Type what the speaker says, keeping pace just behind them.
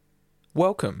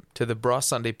Welcome to the Brass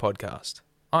Sunday podcast.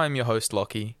 I'm your host,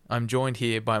 Lockie. I'm joined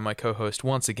here by my co-host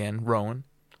once again, Rowan.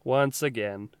 Once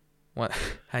again. What?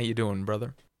 How you doing,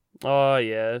 brother? Oh,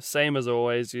 yeah. Same as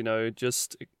always,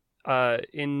 just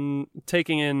in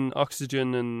taking in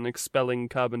oxygen and expelling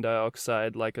carbon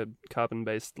dioxide like a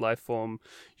carbon-based life form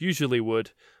usually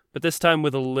would. But this time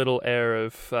with a little air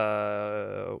of,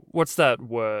 what's that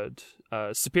word?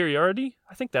 Superiority?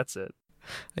 I think that's it.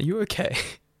 Are you okay?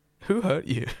 Who hurt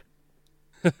you?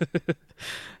 You'll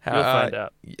find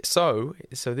out. So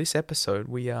this episode,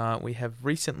 we have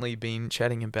recently been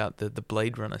chatting about the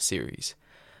Blade Runner series.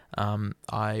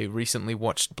 I recently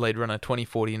watched Blade Runner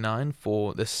 2049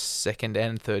 for the second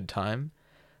and third time,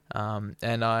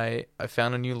 and I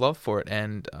found a new love for it,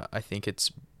 and I think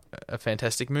it's a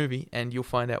fantastic movie, and you'll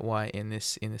find out why in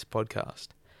this podcast.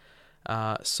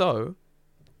 So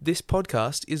this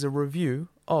podcast is a review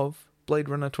of Blade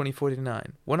Runner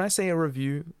 2049. When I say a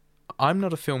review, I'm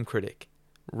not a film critic.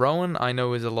 Rowan, I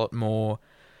know, is a lot more...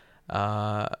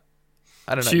 I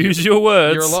don't know. Choose your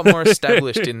words. You're a lot more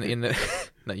established in the...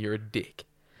 No, you're a dick.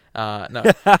 No,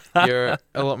 you're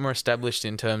a lot more established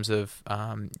in terms of,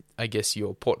 I guess,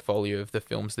 your portfolio of the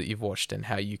films that you've watched and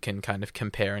how you can kind of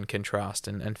compare and contrast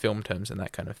and film terms and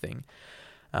that kind of thing.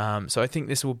 So I think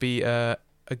this will be a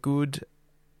good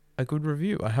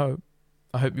review. I hope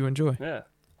you enjoy. Yeah.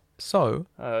 So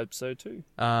I hope so too.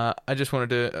 I just wanted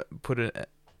to put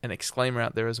an exclaimer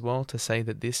out there as well to say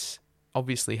that this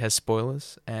obviously has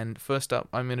spoilers. And first up,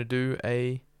 I'm going to do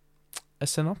a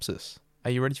synopsis.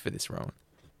 Are you ready for this, Rowan?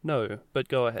 No, but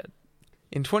go ahead.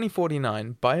 In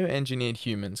 2049, bioengineered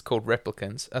humans called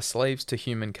replicants are slaves to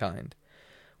humankind.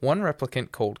 One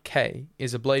replicant called K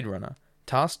is a Blade Runner,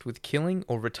 tasked with killing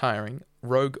or retiring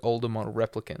rogue older model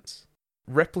replicants.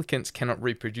 Replicants cannot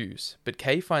reproduce, but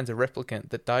K finds a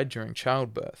replicant that died during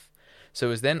childbirth,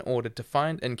 so is then ordered to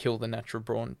find and kill the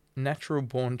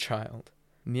natural-born child.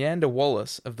 Neander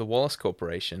Wallace of the Wallace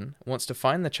Corporation wants to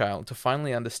find the child to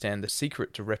finally understand the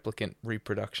secret to replicant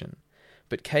reproduction,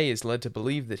 but K is led to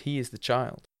believe that he is the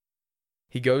child.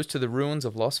 He goes to the ruins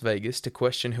of Las Vegas to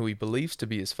question who he believes to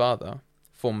be his father,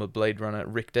 former Blade Runner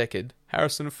Rick Deckard,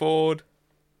 Harrison Ford.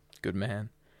 Good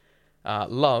man.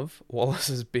 Love,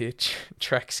 Wallace's bitch,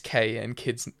 tracks K and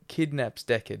kidnaps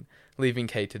Deckard, leaving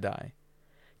K to die.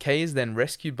 K is then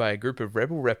rescued by a group of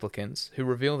rebel replicants who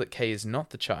reveal that K is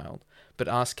not the child, but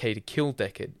ask K to kill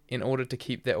Deckard in order to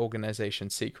keep their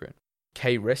organization secret.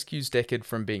 K rescues Deckard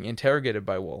from being interrogated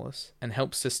by Wallace and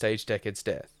helps to stage Deckard's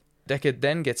death. Deckard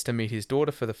then gets to meet his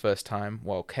daughter for the first time,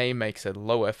 while K makes a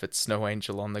low-effort snow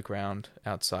angel on the ground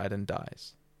outside and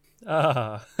dies.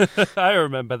 Ah, I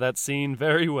remember that scene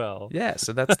very well. Yeah,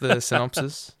 so that's the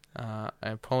synopsis. I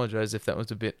apologize if that was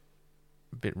a bit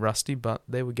rusty, but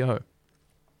there we go.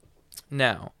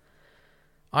 Now,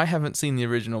 I haven't seen the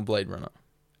original Blade Runner,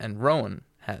 and Rowan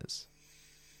has.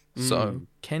 So,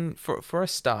 for a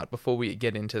start, before we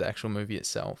get into the actual movie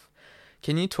itself,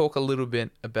 can you talk a little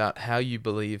bit about how you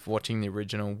believe watching the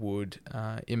original would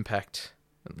impact?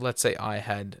 Let's say I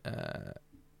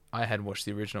had watched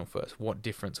the original first. What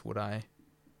difference would I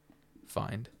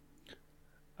find?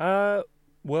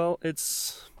 Well,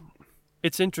 it's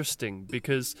interesting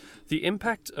because the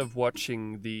impact of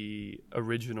watching the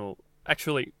original...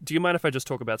 Actually, do you mind if I just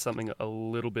talk about something a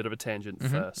little bit of a tangent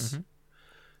first? Mm-hmm.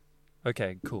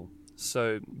 Okay, cool.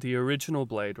 So the original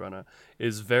Blade Runner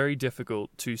is very difficult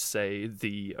to say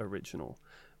the original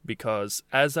because,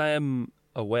 as I am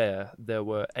aware, there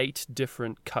were 8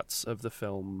 different cuts of the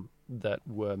film that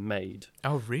were made.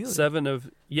 Oh, really? 7 of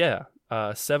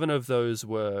those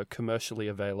were commercially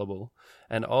available,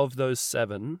 and of those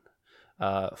 7,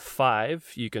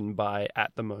 5 you can buy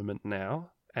at the moment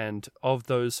now, and of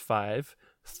those 5,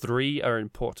 3 are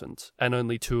important, and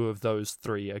only 2 of those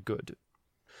 3 are good.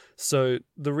 So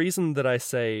the reason that I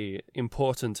say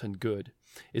important and good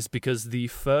is because the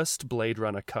first Blade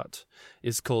Runner cut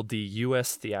is called the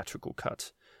US theatrical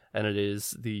cut, and it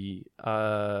is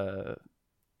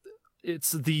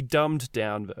it's the dumbed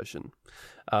down version,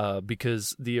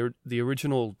 because the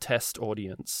original test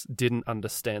audience didn't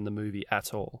understand the movie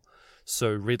at all.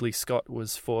 So Ridley Scott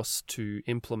was forced to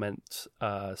implement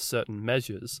certain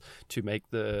measures to make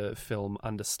the film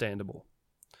understandable.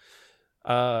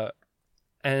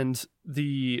 And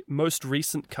the most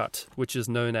recent cut, which is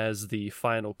known as the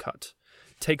final cut,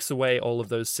 takes away all of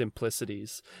those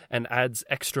simplicities and adds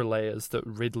extra layers that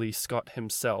Ridley Scott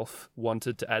himself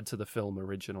wanted to add to the film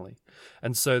originally.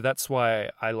 And so that's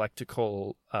why I like to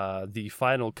call the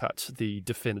final cut the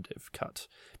definitive cut,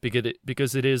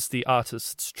 because it is the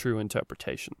artist's true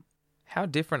interpretation. How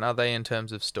different are they in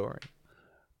terms of story?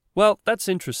 Well, that's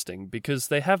interesting because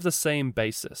they have the same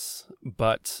basis,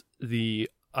 but the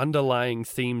underlying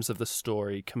themes of the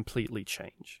story completely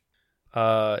change.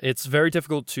 It's very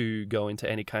difficult to go into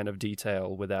any kind of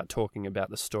detail without talking about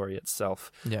the story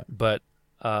itself. Yeah. But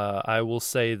I will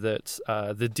say that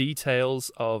the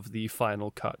details of the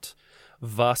final cut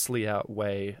vastly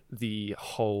outweigh the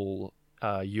whole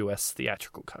US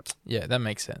theatrical cut. Yeah, that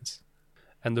makes sense.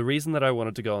 And the reason that I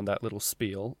wanted to go on that little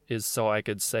spiel is so I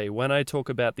could say when I talk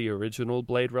about the original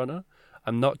Blade Runner,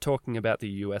 I'm not talking about the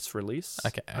US release.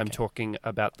 Okay. I'm talking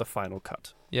about the final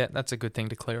cut. Yeah, that's a good thing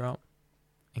to clear up,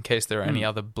 in case there are any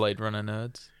other Blade Runner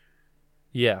nerds.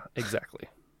 Yeah, exactly.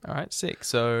 All right, sick.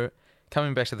 So,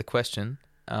 coming back to the question,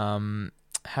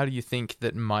 how do you think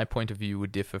that my point of view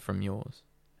would differ from yours?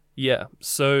 Yeah,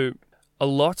 so a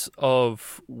lot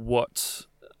of what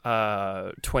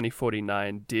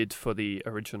 2049 did for the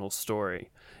original story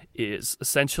is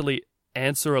essentially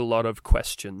answer a lot of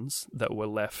questions that were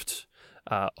left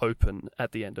open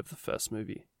at the end of the first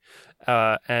movie.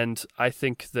 And I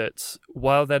think that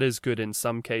while that is good in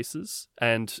some cases,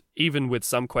 and even with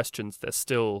some questions they're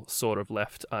still sort of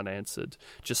left unanswered,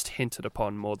 just hinted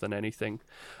upon more than anything,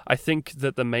 I think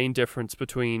that the main difference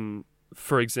between,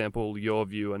 for example, your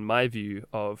view and my view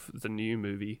of the new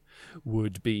movie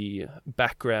would be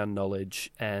background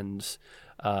knowledge, and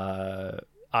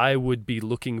I would be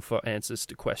looking for answers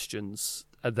to questions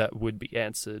that would be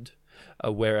answered,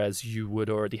 whereas you would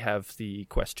already have the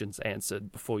questions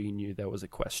answered before you knew there was a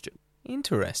question.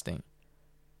 Interesting.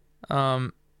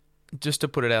 Just to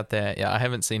put it out there, yeah, I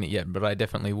haven't seen it yet, but I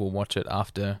definitely will watch it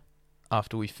after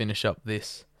we finish up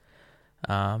this.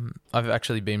 I've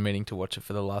actually been meaning to watch it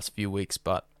for the last few weeks,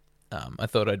 but I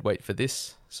thought I'd wait for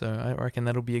this, so I reckon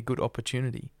that'll be a good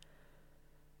opportunity.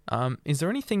 Is there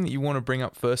anything that you want to bring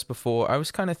up first before? I was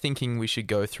kind of thinking we should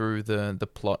go through the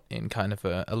plot in kind of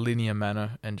a linear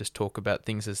manner and just talk about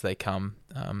things as they come.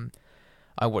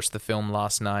 I watched the film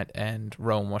last night and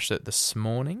Rowan watched it this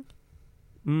morning.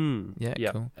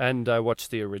 Yeah, cool. And I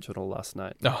watched the original last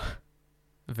night. Oh,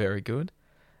 very good.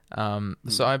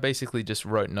 So I basically just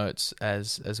wrote notes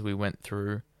as we went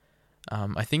through.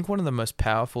 I think one of the most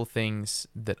powerful things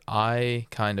that I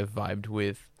kind of vibed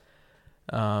with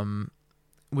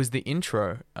was the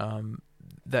intro,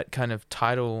 that kind of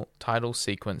title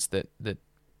sequence that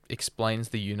explains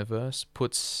the universe,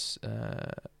 puts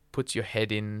your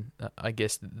head in, I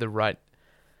guess, the right.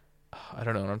 I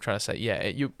don't know what I'm trying to say. Yeah,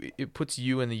 it puts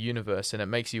you in the universe, and it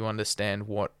makes you understand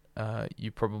what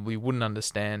you probably wouldn't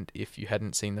understand if you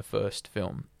hadn't seen the first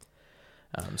film.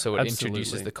 So it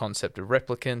introduces the concept of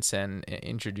replicants and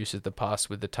introduces the past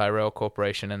with the Tyrell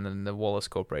Corporation and then the Wallace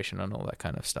Corporation and all that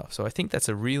kind of stuff. So I think that's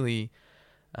a really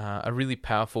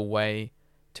powerful way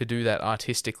to do that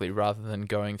artistically, rather than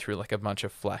going through like a bunch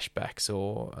of flashbacks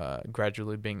or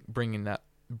gradually bringing that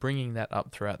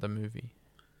up throughout the movie.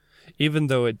 Even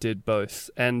though it did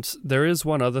both. And there is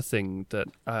one other thing that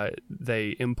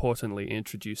they importantly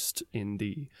introduced in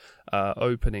the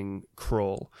opening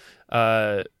crawl.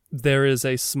 There is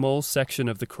a small section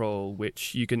of the crawl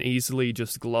which you can easily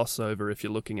just gloss over if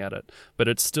you're looking at it, but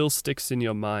it still sticks in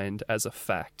your mind as a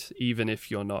fact, even if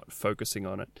you're not focusing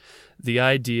on it. The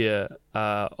idea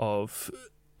of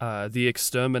the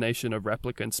extermination of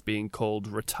replicants being called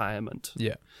retirement.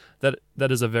 Yeah.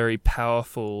 That is a very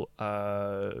powerful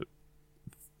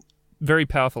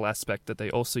aspect that they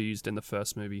also used in the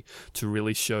first movie to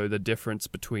really show the difference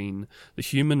between the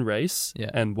human race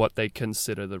and what they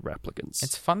consider the replicants.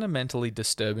 It's fundamentally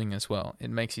disturbing as well. It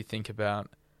makes you think about,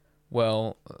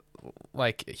 well,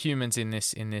 like humans in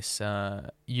this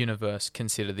universe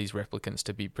consider these replicants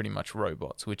to be pretty much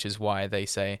robots, which is why they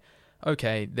say,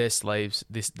 okay, they're slaves.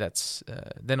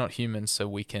 They're not humans, so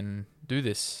we can do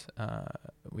this.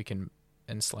 We can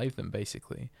enslave them,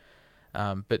 basically.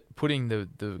 But putting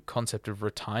the concept of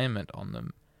retirement on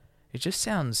them, it just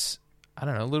sounds, I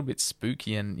don't know, a little bit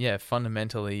spooky and,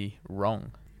 fundamentally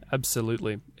wrong.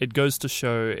 Absolutely. It goes to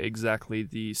show exactly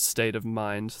the state of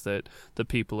mind that the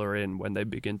people are in when they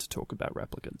begin to talk about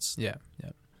replicants. Yeah.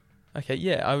 Okay,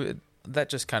 that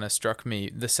just kind of struck me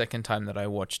the second time that I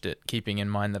watched it, keeping in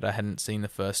mind that I hadn't seen the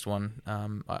first one.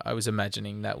 I was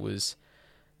imagining that was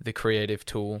the creative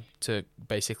tool to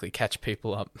basically catch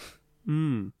people up.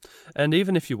 And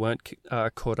even if you weren't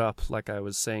caught up, like I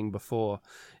was saying before,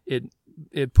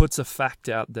 it puts a fact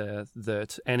out there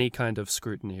that any kind of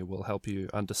scrutiny will help you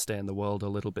understand the world a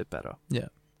little bit better. Yeah.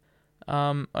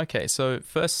 Okay, so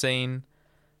first scene,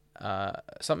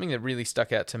 something that really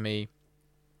stuck out to me,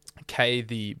 Kay,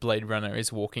 the Blade Runner,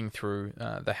 is walking through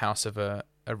the house of an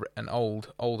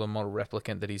older model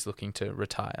replicant that he's looking to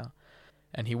retire.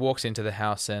 And he walks into the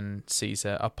house and sees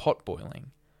a pot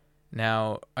boiling.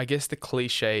 Now, I guess the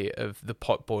cliche of the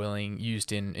pot boiling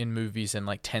used in movies and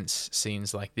like tense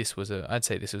scenes like this I'd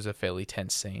say this was a fairly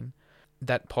tense scene.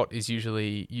 That pot is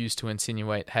usually used to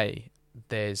insinuate, hey,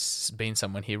 there's been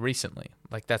someone here recently.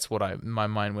 Like that's what my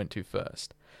mind went to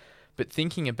first. But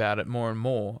thinking about it more and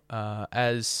more,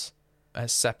 as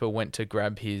Sapper went to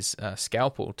grab his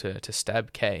scalpel to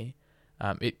stab Kay,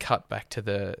 it cut back to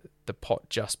the pot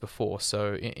just before.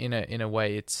 So in a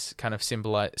way, it's kind of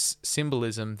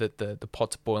symbolism that the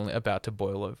pot's about to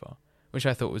boil over, which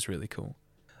I thought was really cool.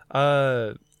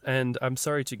 And I'm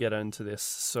sorry to get into this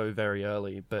so very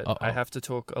early, but I have to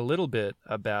talk a little bit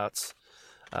about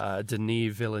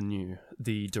Denis Villeneuve,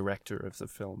 the director of the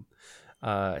film.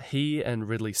 He and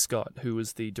Ridley Scott, who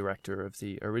was the director of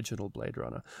the original Blade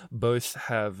Runner, both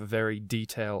have very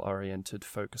detail-oriented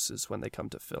focuses when they come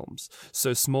to films.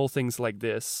 So small things like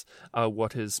this are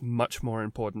what is much more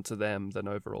important to them than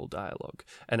overall dialogue,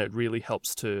 and it really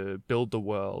helps to build the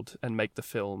world and make the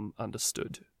film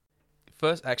understood.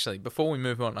 First, actually, before we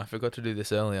move on, I forgot to do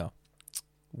this earlier.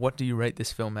 What do you rate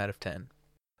this film out of 10?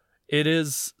 It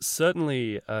is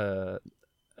certainly an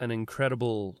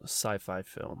incredible sci-fi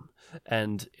film,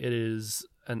 and it is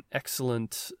an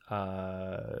excellent,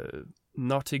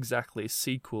 not exactly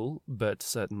sequel, but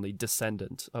certainly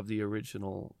descendant of the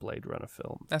original Blade Runner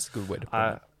film. That's a good way to put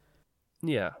it.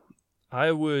 Yeah,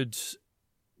 I would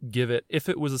give it, if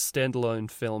it was a standalone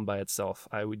film by itself,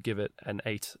 I would give it an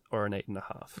 8 or an 8.5.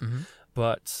 Mm-hmm.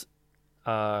 But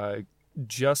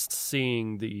just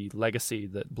seeing the legacy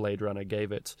that Blade Runner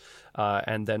gave it,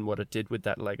 and then what it did with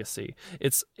that legacy,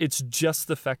 it's just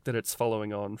the fact that it's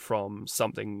following on from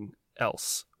something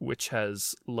else, which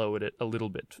has lowered it a little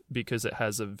bit because it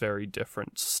has a very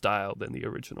different style than the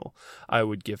original. I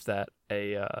would give that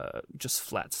a just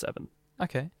flat 7.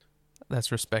 Okay,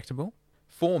 that's respectable.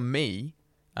 For me,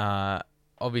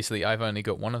 obviously I've only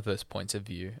got one of those points of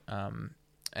view,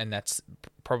 and that's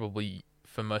probably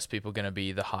for most people going to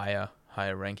be the higher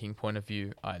ranking point of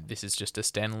view. This is just a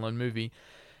standalone movie,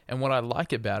 and what I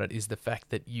like about it is the fact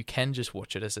that you can just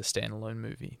watch it as a standalone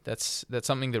movie. That's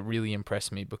something that really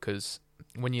impressed me, because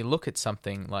when you look at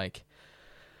something like,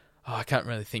 I can't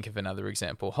really think of another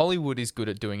example. Hollywood is good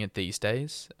at doing it these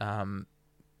days,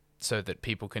 so that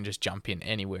people can just jump in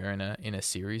anywhere in a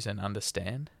series and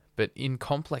understand. But in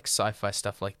complex sci-fi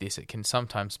stuff like this, it can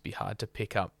sometimes be hard to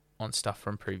pick up on stuff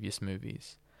from previous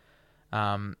movies.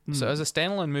 So as a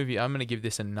standalone movie, I'm going to give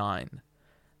this a 9.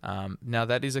 Now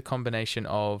that is a combination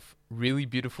of really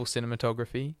beautiful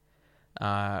cinematography,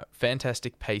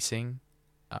 fantastic pacing,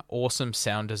 awesome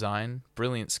sound design,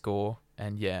 brilliant score,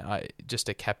 and just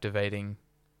a captivating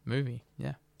movie.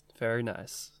 Yeah. Very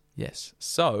nice. Yes.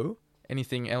 So,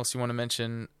 anything else you want to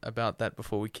mention about that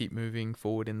before we keep moving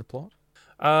forward in the plot?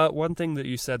 One thing that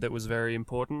you said that was very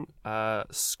important,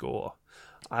 score.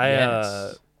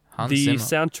 Yes. The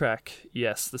soundtrack,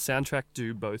 yes, the soundtrack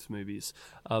to both movies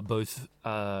are both,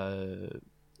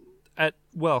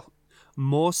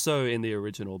 more so in the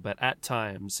original, but at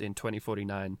times in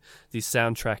 2049, the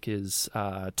soundtrack is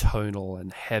tonal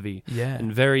and heavy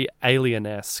and very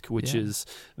alien-esque, which is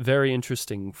very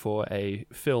interesting for a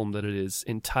film that it is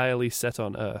entirely set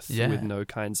on Earth with no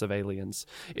kinds of aliens.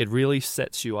 It really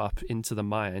sets you up into the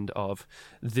mind of,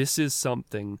 this is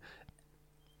something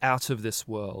out of this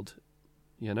world.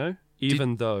 You know,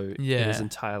 though it is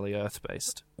entirely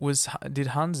Earth-based. Did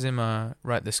Hans Zimmer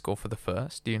write the score for the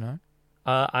first? Do you know?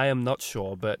 I am not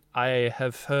sure, but I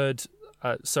have heard.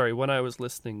 When I was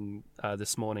listening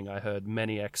this morning, I heard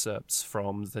many excerpts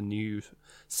from the new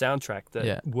soundtrack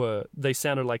that they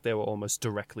sounded like they were almost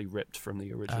directly ripped from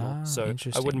the original. So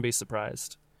I wouldn't be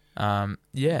surprised. The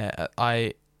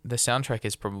soundtrack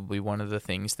is probably one of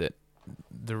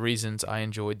the reasons I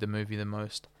enjoyed the movie the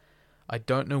most. I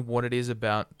don't know what it is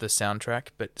about the soundtrack,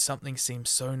 but something seems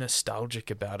so nostalgic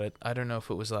about it. I don't know if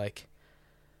it was like...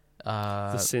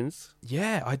 the synth?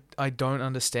 Yeah, I don't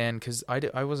understand, because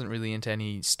I wasn't really into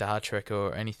any Star Trek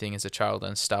or anything as a child,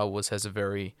 and Star Wars has a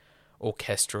very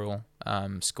orchestral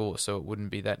score, so it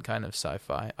wouldn't be that kind of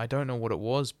sci-fi. I don't know what it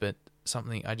was, but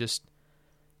something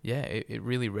it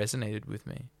really resonated with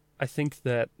me. I think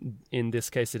that in this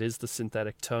case it is the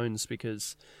synthetic tones,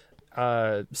 because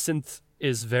synth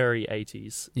is very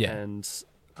 80s, and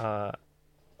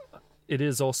it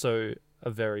is also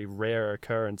a very rare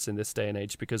occurrence in this day and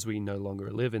age because we no longer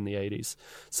live in the 80s.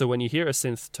 So when you hear a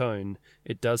synth tone,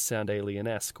 it does sound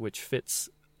alien-esque, which fits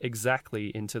exactly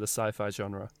into the sci-fi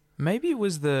genre. Maybe it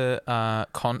was the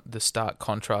stark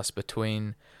contrast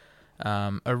between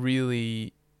a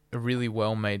really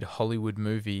well-made Hollywood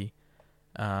movie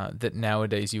that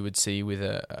nowadays you would see with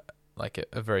a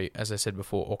very, as I said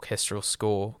before, orchestral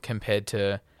score, compared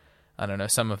to I don't know,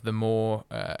 some of the more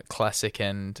classic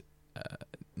and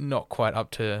not quite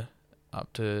up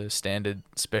to standard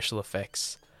special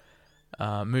effects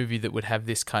movie that would have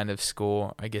this kind of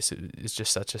score. I guess it is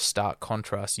just such a stark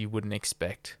contrast. You wouldn't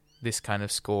expect this kind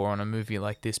of score on a movie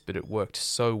like this, but it worked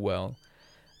so well,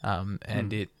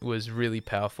 and it was really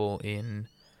powerful in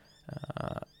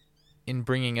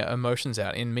bringing emotions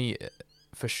out in me,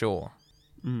 for sure.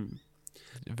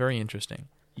 Very interesting.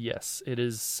 Yes, it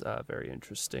is very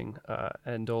interesting,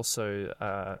 and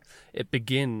also it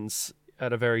begins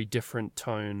at a very different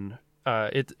tone.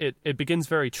 It begins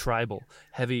very tribal,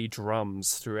 heavy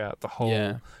drums throughout the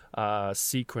whole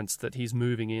sequence that he's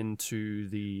moving into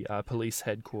the police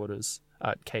headquarters.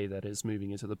 K, that is,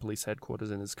 moving into the police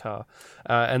headquarters in his car.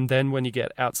 And then when you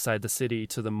get outside the city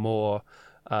to the more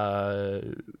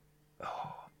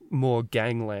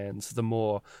ganglands, the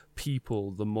more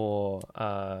people, the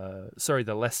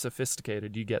less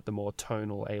sophisticated you get, the more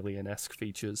tonal alien-esque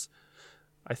features.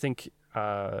 I think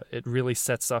it really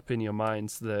sets up in your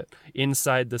minds that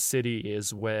inside the city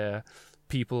is where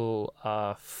people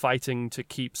are fighting to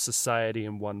keep society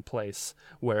in one place,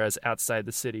 whereas outside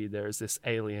the city there is this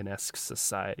alien-esque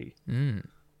society.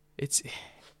 It's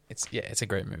a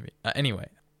great movie. Anyway,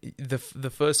 the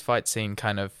first fight scene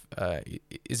kind of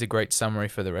is a great summary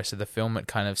for the rest of the film. It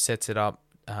kind of sets it up.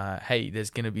 Hey, there's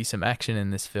going to be some action in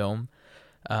this film.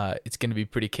 It's going to be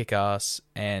pretty kick-ass,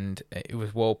 and it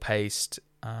was well-paced.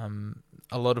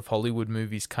 A lot of Hollywood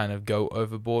movies kind of go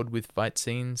overboard with fight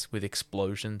scenes, with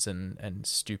explosions and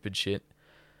stupid shit.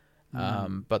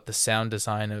 But the sound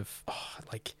design of,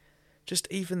 just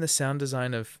even the sound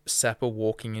design of Sapper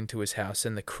walking into his house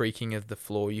and the creaking of the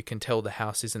floor, you can tell the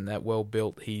house isn't that well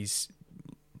built. He's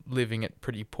living it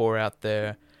pretty poor out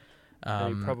there.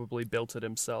 And he probably built it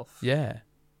himself. Yeah.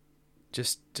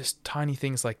 Just tiny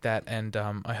things like that. And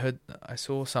I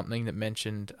saw something that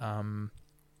mentioned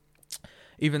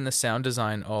even the sound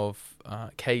design of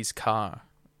Kay's car.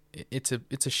 It's a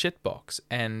shitbox,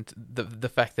 and the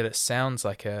fact that it sounds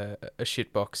like a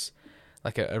shitbox,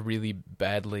 like a really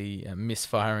badly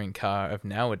misfiring car of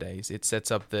nowadays, it sets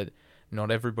up that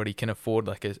not everybody can afford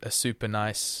like a super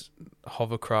nice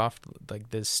hovercraft.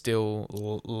 Like there's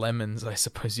still lemons, I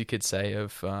suppose you could say,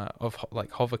 of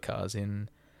like hover cars in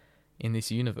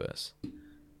this universe.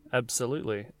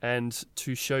 Absolutely. And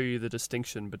to show you the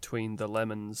distinction between the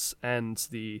lemons and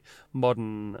the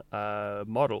modern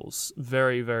models,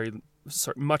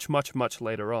 much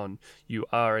later on, you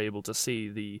are able to see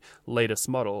the latest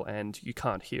model and you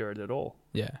can't hear it at all.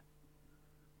 Yeah.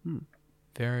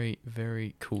 Very,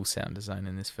 very cool sound design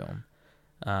in this film.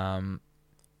 I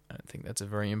think that's a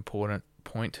very important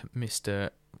point, Mr.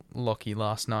 Lockie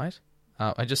last night.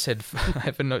 I just said, I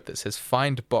have a note that says,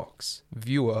 find box.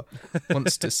 Viewer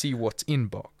wants to see what's in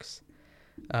box.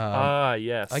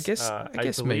 Yes. I guess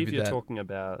believe maybe you're that, talking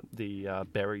about the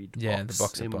buried box. Yeah, the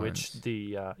box of in bones. Which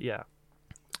the,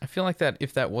 I feel like that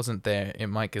if that wasn't there, it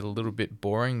might get a little bit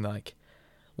boring. Like,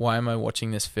 why am I watching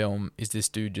this film? Is this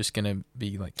dude just going to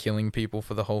be like killing people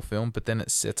for the whole film? But then it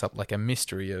sets up like a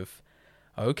mystery of,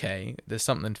 okay, there's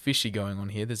something fishy going on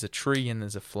here. There's a tree and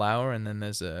there's a flower and then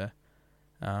there's a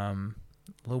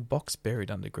little box buried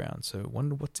underground. So I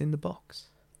wonder what's in the box.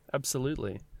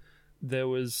 Absolutely. There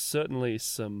was certainly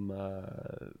some...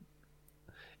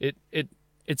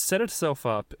 It set itself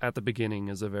up at the beginning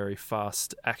as a very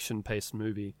fast, action-paced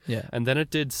movie. Yeah. And then it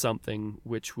did something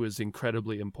which was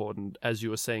incredibly important, as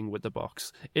you were saying with the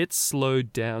box. It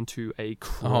slowed down to a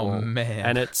crawl. Oh, man.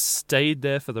 And it stayed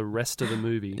there for the rest of the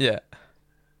movie. Yeah.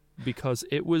 Because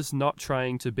it was not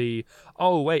trying to be,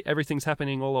 oh, wait, everything's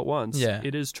happening all at once. Yeah.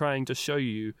 It is trying to show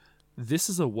you this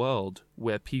is a world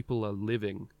where people are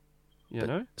living, you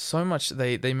know? So much,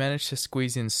 they managed to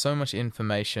squeeze in so much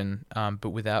information, but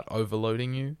without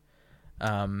overloading you.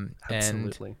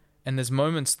 Absolutely. And there's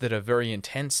moments that are very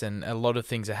intense and a lot of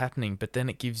things are happening, but then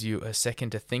it gives you a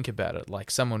second to think about it, like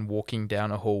someone walking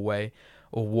down a hallway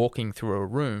or walking through a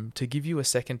room, to give you a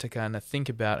second to kind of think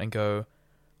about and go,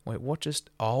 wait,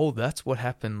 that's what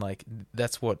happened, like,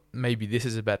 that's what, maybe this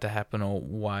is about to happen, or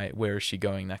where is she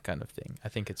going, that kind of thing. I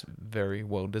think it's very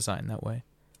well designed that way.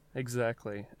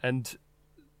 Exactly. And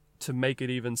to make it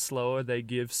even slower, they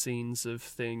give scenes of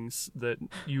things that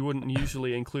you wouldn't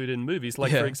usually include in movies.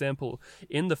 Like, for example,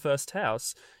 in the first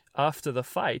house, after the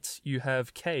fight, you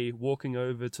have Kay walking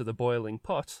over to the boiling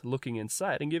pot, looking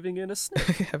inside and giving it a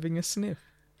sniff. Having a sniff.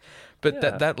 But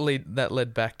that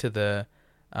led back to the...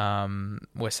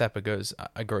 where Sapper goes,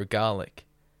 I grow garlic,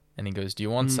 and he goes, do you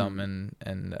want some?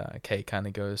 And Kay kind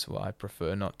of goes, well, I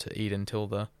prefer not to eat until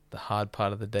the hard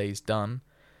part of the day is done.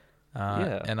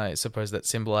 And I suppose that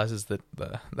symbolizes that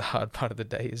the hard part of the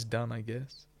day is done, I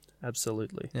guess.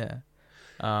 Absolutely. Yeah.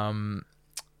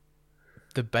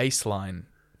 The baseline,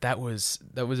 that was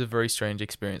a very strange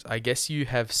experience. I guess you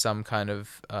have some kind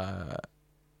of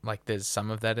like there's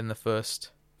some of that in the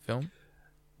first film.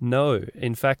 No,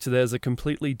 in fact, there's a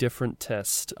completely different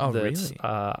test Oh, that really?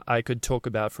 I could talk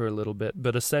about for a little bit.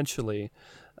 But essentially,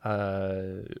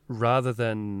 rather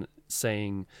than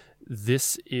saying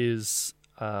this is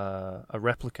a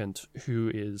replicant who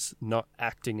is not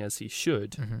acting as he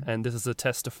should, and this is a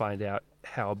test to find out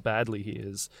how badly he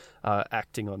is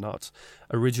acting or not,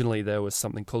 originally there was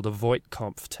something called a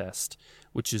Voight-Kampff test,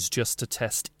 which is just to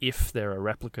test if they're a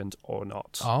replicant or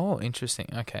not. Oh, interesting.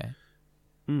 Okay.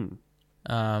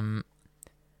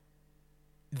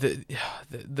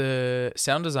 The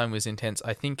sound design was intense.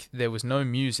 I think there was no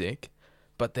music,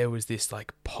 but there was this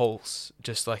like pulse,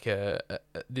 just like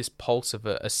this pulse of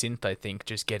a synth, I think,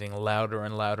 just getting louder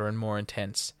and louder and more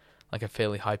intense, like a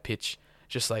fairly high pitch,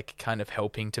 just like kind of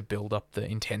helping to build up the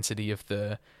intensity of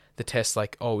the test.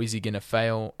 Like, oh, is he gonna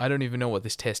fail? I don't even know what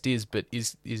this test is, but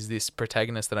is this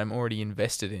protagonist that I'm already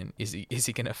invested in, is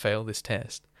he gonna fail this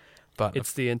test? But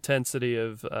it's the intensity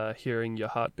of hearing your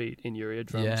heartbeat in your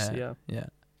eardrums. Yeah.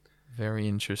 Very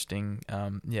interesting.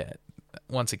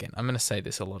 Once again, I'm going to say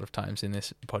this a lot of times in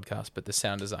this podcast, but the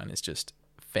sound design is just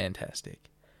fantastic.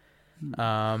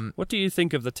 What do you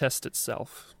think of the test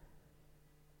itself?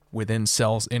 Within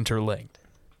cells interlinked.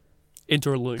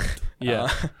 Interlinked. Yeah.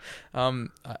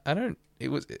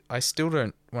 I still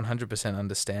don't 100%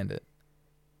 understand it.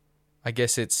 I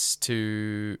guess it's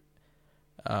to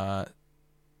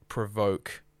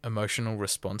provoke emotional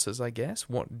responses, I guess.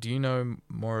 What do you know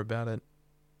more about it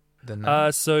than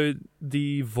that? So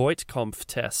the Voight-Kampff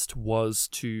test was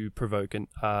to provoke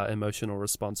emotional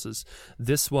responses.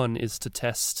 This one is to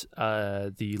test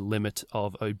the limit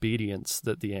of obedience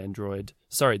that the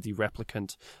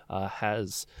replicant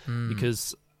has,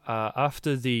 because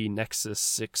after the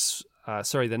Nexus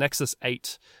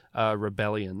 8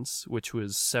 rebellions, which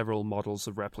was several models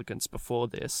of replicants before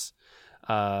this.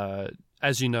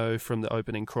 As you know from the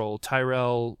opening crawl,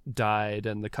 Tyrell died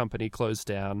and the company closed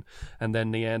down, and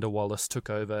then Neander Wallace took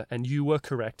over. And you were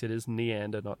correct; it is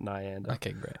Neander, not Nyander.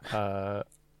 Okay, great.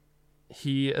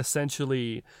 He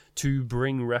essentially, to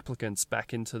bring replicants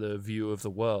back into the view of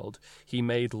the world, he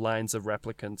made lines of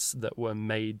replicants that were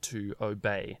made to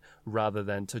obey rather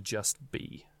than to just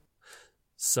be.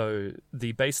 So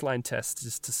the baseline test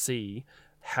is to see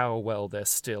how well they're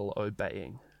still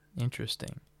obeying.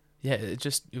 Interesting. Yeah, it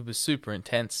was super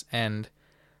intense, and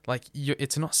like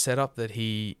it's not set up that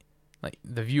the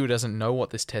viewer doesn't know what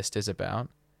this test is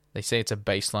about. They say it's a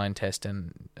baseline test,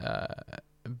 and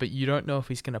but you don't know if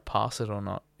he's going to pass it or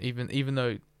not, even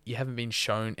though you haven't been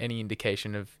shown any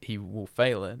indication of he will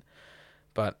fail it.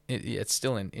 But it's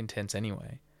still intense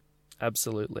anyway.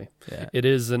 Absolutely, yeah. It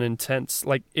is an intense.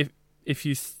 Like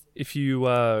if you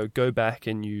go back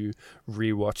and you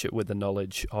rewatch it with the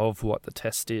knowledge of what the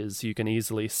test is, you can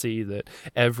easily see that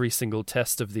every single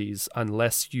test of these,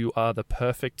 unless you are the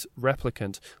perfect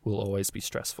replicant, will always be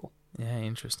stressful. Yeah,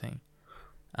 interesting.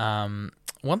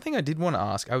 One thing I did want to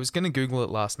ask, I was going to Google it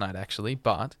last night actually,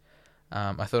 but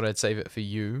I thought I'd save it for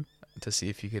you to see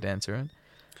if you could answer it.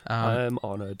 I'm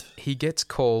honoured. He gets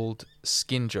called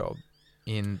Skin Job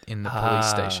in the police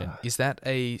station. Is that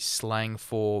a slang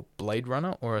for Blade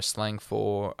Runner or a slang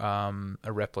for a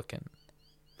replicant?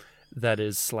 That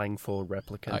is slang for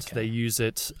replicant. Okay. They use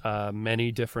it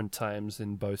many different times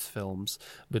in both films,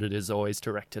 but it is always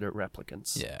directed at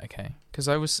replicants. Yeah, okay.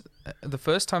 Because the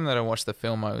first time that I watched the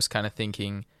film, I was kind of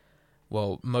thinking,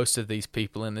 well, most of these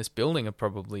people in this building are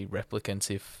probably replicants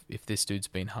if this dude's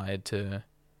been hired to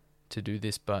do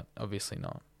this, but obviously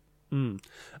not.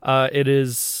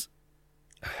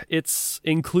 It's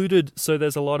included, so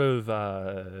there's a lot of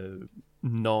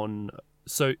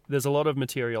there's a lot of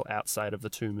material outside of the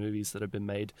two movies that have been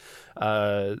made.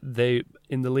 In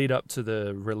the lead up to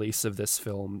the release of this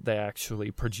film, they actually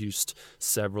produced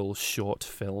several short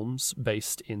films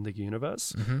based in the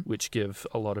universe, which give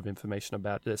a lot of information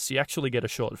about this. You actually get a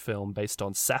short film based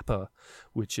on Sapper,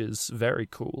 which is very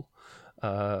cool.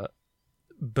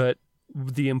 But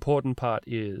the important part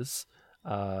is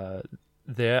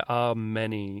there are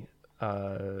many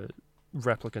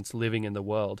replicants living in the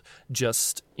world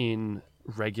just in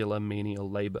regular menial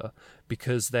labor,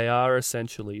 because they are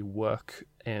essentially work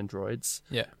androids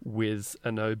with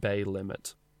an obey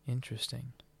limit.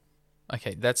 Interesting.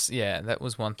 Okay, that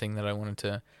was one thing that I wanted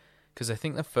to, because I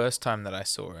think the first time that I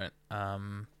saw it, I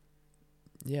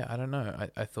don't know,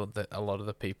 I thought that a lot of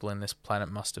the people in this planet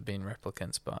must have been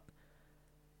replicants, but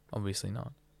obviously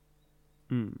not.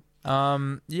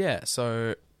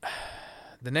 So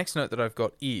The next note that I've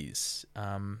got is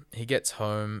he gets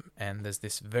home and there's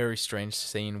this very strange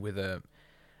scene with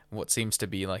what seems to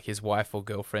be like his wife or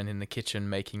girlfriend in the kitchen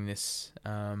making this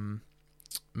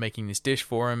dish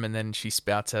for him, and then she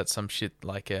spouts out some shit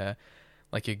like a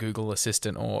Google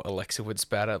Assistant or Alexa would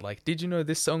spout out like, "Did you know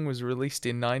this song was released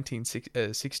in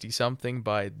 1960 something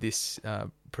by this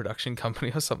production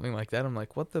company," or something like that. I'm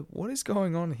like, what is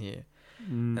going on here?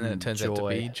 And then it turns out to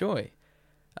be Joy.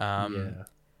 Yeah.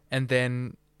 And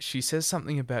then she says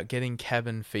something about getting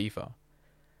cabin fever.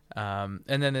 And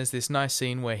then there's this nice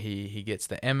scene where he gets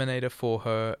the emanator for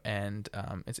her, and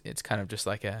it's kind of just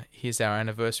like here's our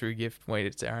anniversary gift. Wait,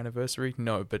 it's our anniversary?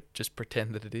 No, but just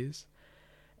pretend that it is.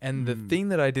 And the thing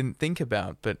that I didn't think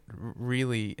about, but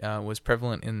really was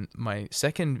prevalent in my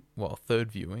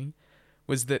third viewing,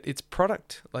 was that it's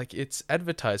product, like it's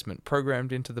advertisement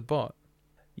programmed into the bot.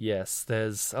 Yes,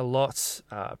 there's a lot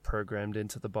programmed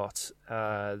into the bot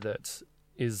that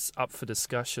is up for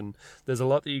discussion. There's a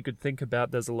lot that you could think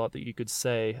about. There's a lot that you could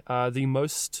say. The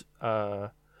most...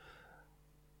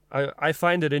 I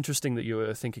find it interesting that you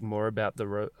were thinking more about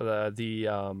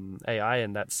the AI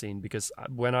in that scene, because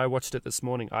when I watched it this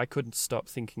morning, I couldn't stop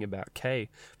thinking about Kay,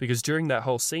 because during that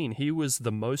whole scene, he was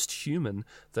the most human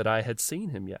that I had seen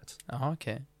him yet. Oh,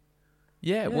 okay.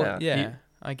 Yeah,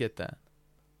 I get that.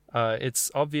 It's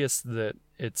obvious that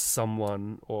it's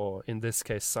someone, or in this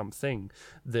case, something,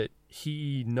 that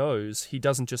he knows he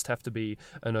doesn't just have to be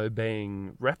an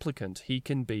obeying replicant. He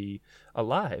can be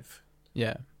alive.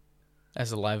 Yeah.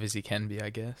 As alive as he can be, I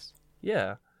guess.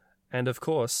 Yeah. And of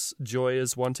course, Joy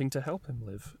is wanting to help him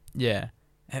live. Yeah.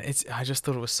 And I just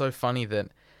thought it was so funny that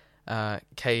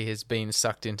Kay has been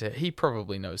sucked into... He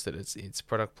probably knows that it's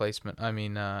product placement. I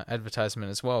mean, advertisement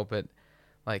as well. But,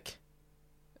 like,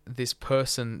 this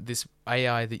person, this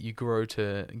AI that you grow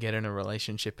to get in a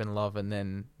relationship and love, and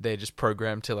then they're just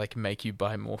programmed to, like, make you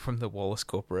buy more from the Wallace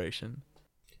Corporation.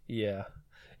 Yeah.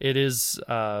 It is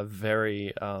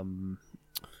very...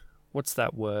 what's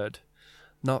that word?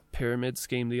 Not pyramid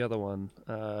scheme, the other one.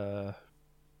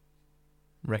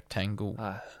 Rectangle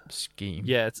scheme.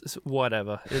 Yeah, it's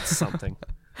whatever. It's something.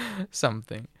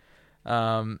 Something.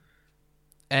 And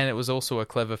it was also a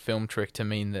clever film trick to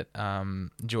mean that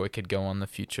Joy could go on the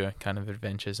future kind of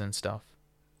adventures and stuff.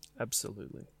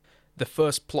 Absolutely. The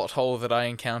first plot hole that I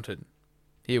encountered.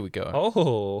 Here we go.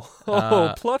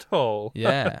 Plot hole.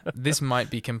 Yeah, this might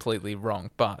be completely wrong,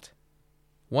 but...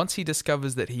 Once he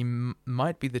discovers that he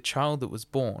might be the child that was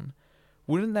born,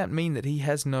 wouldn't that mean that he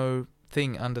has no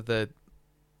thing under the...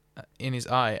 in his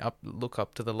eye, look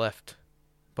up to the left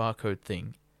barcode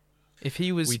thing? If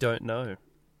he was... We don't know.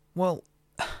 Well,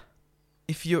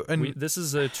 if you're... This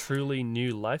is a truly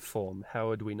new life form. How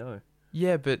would we know?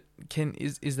 Yeah, but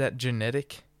is that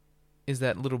genetic? Is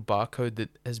that little barcode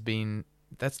that has been...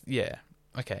 That's... Yeah.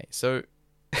 Okay, so...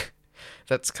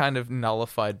 That's kind of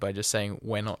nullified by just saying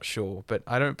we're not sure, but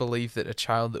I don't believe that a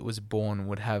child that was born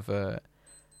would have a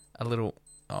little...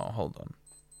 Oh, hold on.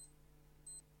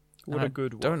 What a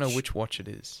good watch. I don't know which watch it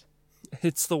is.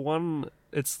 It's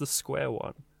the square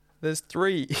one. There's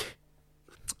 3.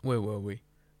 Where were we?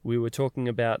 We were talking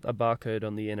about a barcode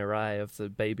on the inner eye of the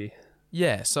baby.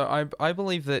 Yeah, so I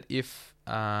believe that if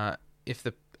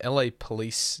the LA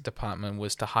Police Department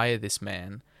was to hire this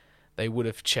man, they would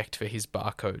have checked for his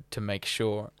barcode to make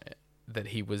sure that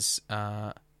he was...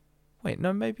 Wait,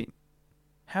 no, maybe...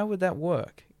 How would that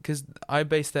work? Because I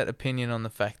base that opinion on the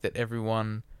fact that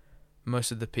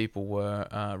most of the people were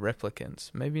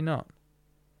replicants. Maybe not.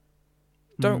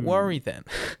 Don't worry then.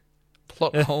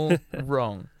 Plot hole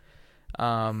wrong.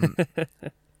 And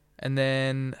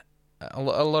then a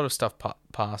lot of stuff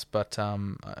passed, but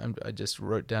I just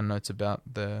wrote down notes about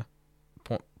the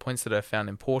points that I found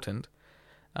important.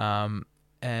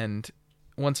 And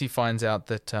once he finds out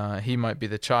that he might be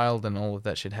the child and all of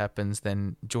that shit happens,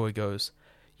 then Joy goes,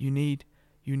 you need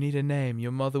a name.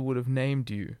 Your mother would have named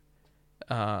you.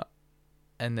 And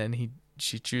then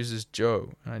she chooses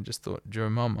Joe. And I just thought, Joe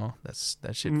Mama,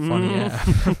 that shit funny.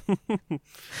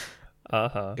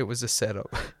 It was a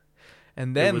setup.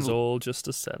 And then it was all just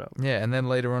a setup. Yeah, and then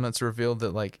later on it's revealed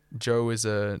that like Joe is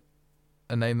a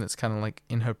name that's kind of like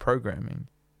in her programming.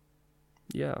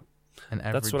 Yeah.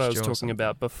 That's what I was talking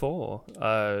about before.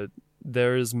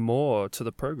 There is more to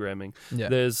the programming. Yeah.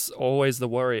 There's always the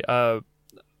worry. I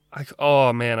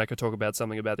could talk about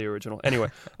something about the original. Anyway,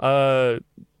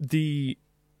 the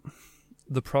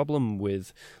problem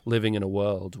with living in a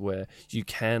world where you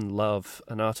can love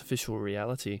an artificial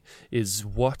reality is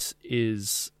what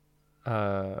is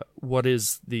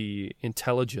the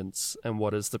intelligence and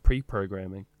what is the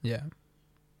pre-programming. Yeah.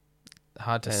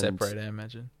 Hard to separate, I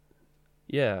imagine.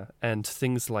 Yeah, and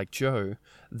things like Joe,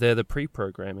 they're the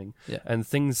pre-programming. Yeah. And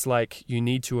things like you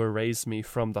need to erase me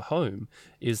from the home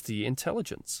is the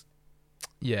intelligence.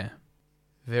 Yeah.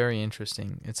 Very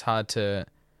interesting. It's hard for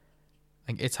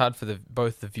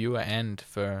both the viewer and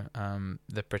for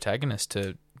the protagonist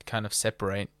to kind of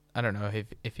separate. I don't know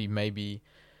if he maybe,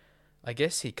 I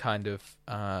guess he kind of,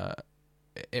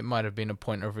 it might have been a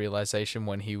point of realization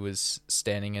when he was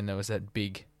standing and there was that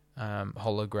big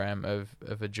hologram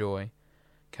of a Joy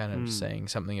kind of saying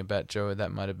something about Joe.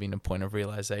 That might have been a point of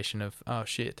realization of, oh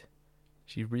shit,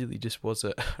 she really just was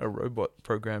a robot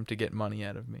programmed to get money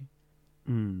out of me.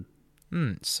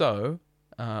 So,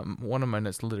 one of my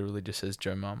notes literally just says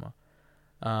Joe Mama.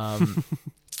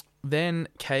 Then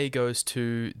Kay goes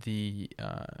to the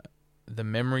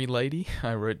memory lady.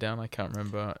 I wrote down. I can't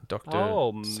remember. Doctor.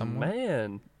 Oh someone.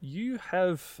 Man, you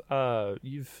have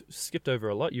you've skipped over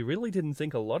a lot. You really didn't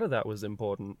think a lot of that was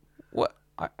important. What?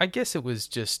 I guess it was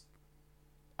just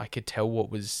I could tell what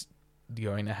was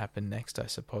going to happen next. I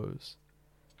suppose.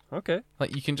 Okay.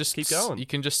 Like you can just keep going. You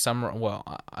can just summarize. Well,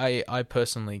 I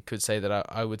personally could say that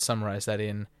I would summarize that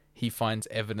in he finds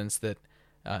evidence that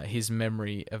his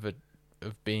memory of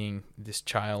being this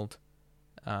child.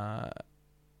 Fuck,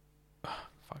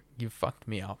 you fucked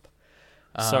me up.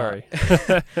 Sorry.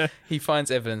 He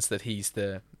finds evidence that he's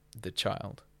the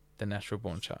child, the natural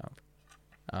born child.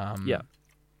 Yeah.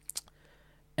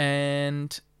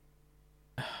 And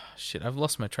shit, I've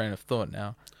lost my train of thought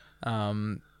now.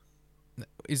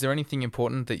 Is there anything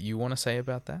important that you want to say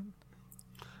about that?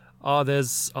 Oh,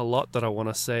 there's a lot that I want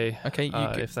to say. Okay,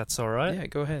 if that's all right. Yeah,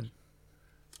 go ahead.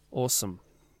 Awesome.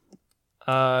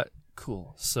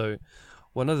 Cool. So,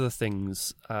 one of the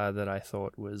things that I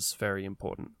thought was very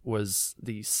important was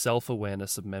the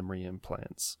self-awareness of memory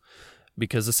implants.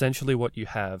 Because essentially what you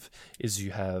have is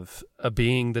you have a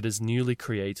being that is newly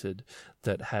created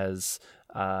that has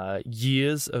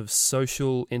years of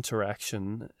social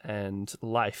interaction and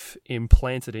life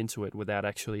implanted into it without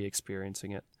actually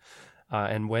experiencing it.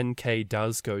 And when Kay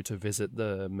does go to visit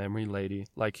the memory lady,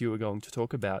 like you were going to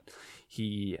talk about,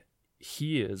 he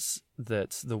hears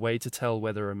that the way to tell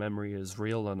whether a memory is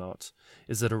real or not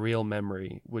is that a real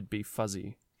memory would be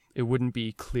fuzzy. It wouldn't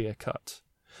be clear-cut.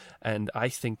 And I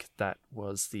think that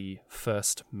was the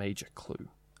first major clue.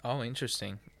 Oh,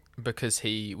 interesting. Because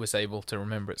he was able to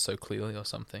remember it so clearly or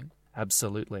something.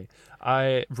 Absolutely.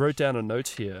 I wrote down a note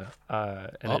here,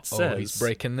 and it says... Oh, he's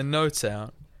breaking the notes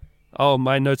out. Oh,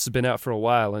 my notes have been out for a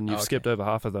while, and you've skipped over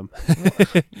half of them.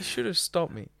 You should have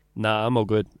stopped me. Nah, I'm all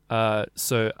good.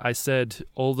 So I said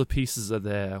all the pieces are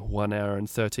there 1 hour and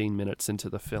 13 minutes into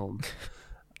the film.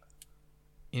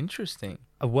 Interesting.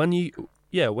 When you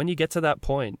get to that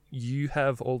point, you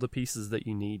have all the pieces that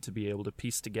you need to be able to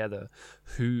piece together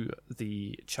who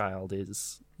the child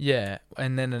is. Yeah,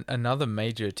 and then another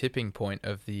major tipping point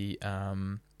of the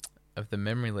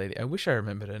memory lady. I wish I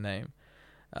remembered her name.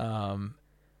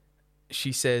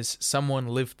 She says someone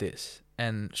lived this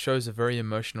and shows a very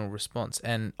emotional response.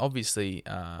 And obviously,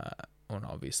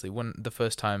 when the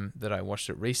first time that I watched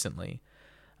it recently,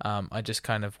 I just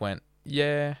kind of went,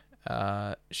 yeah.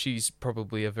 She's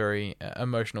probably a very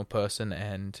emotional person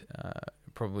and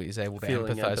probably is able to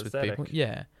empathize with people.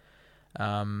 Yeah.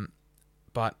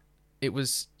 But she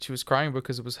was crying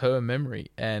because it was her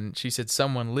memory, and she said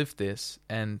someone lived this,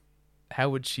 and how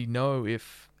would she know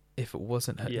if it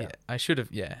wasn't her? Yeah. I should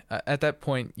have. Yeah. At that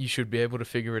point, you should be able to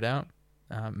figure it out.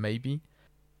 Maybe.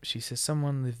 She says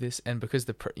someone lived this, and because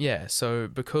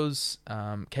because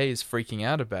Kay is freaking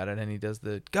out about it, and he does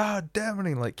the God damn it, and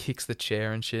he like kicks the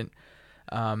chair and shit.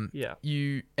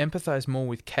 You empathize more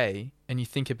with Kay, and you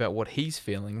think about what he's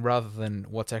feeling rather than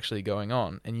what's actually going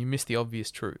on, and you miss the obvious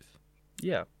truth.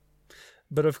 Yeah,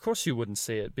 but of course you wouldn't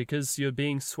see it because you're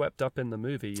being swept up in the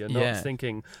movie. You're not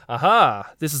thinking,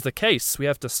 "Aha, this is the case. We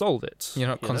have to solve it." You're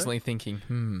not constantly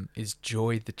thinking, "Is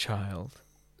Joy the child?"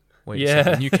 Wait,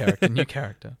 so new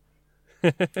character.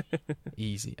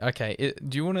 Easy. Okay,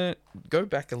 do you want to go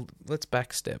back? Let's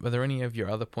backstep. Are there any of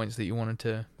your other points that you wanted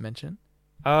to mention?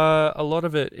 A lot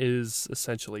of it is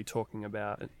essentially talking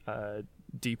about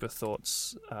deeper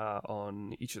thoughts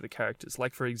on each of the characters.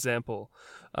 Like, for example,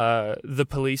 the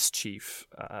police chief,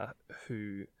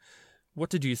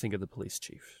 what did you think of the police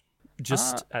chief?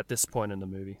 Just at this point in the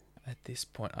movie. At this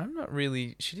point, I'm not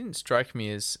really... She didn't strike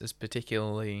me as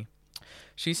particularly...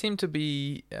 She seemed to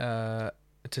be... to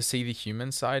see the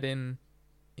human side in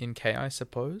Kay, I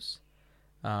suppose.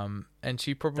 And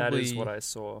she probably... That is what I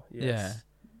saw, yes. Yeah.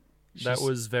 That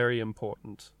was very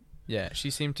important. Yeah, she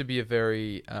seemed to be a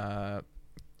very... not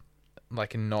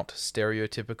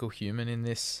stereotypical human in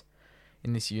this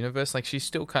universe. Like, she's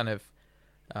still kind of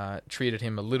treated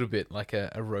him a little bit like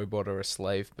a robot or a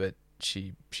slave, but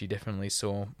she definitely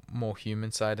saw more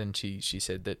human side, and she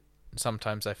said that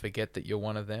sometimes I forget that you're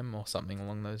one of them, or something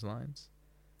along those lines.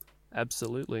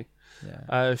 Absolutely.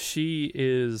 Yeah. She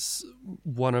is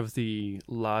one of the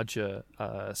larger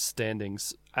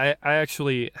standings. I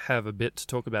actually have a bit to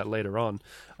talk about later on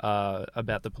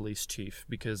about the police chief,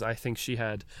 because I think she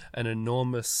had an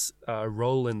enormous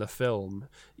role in the film,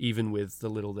 even with the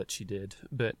little that she did.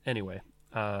 But anyway,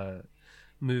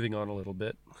 moving on a little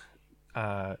bit.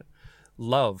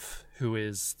 Love, who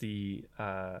is the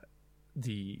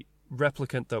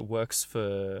replicant that works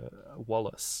for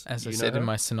Wallace. As I said in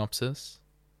my synopsis,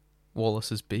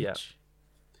 Wallace's bitch.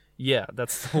 Yeah,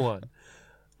 that's the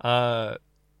one.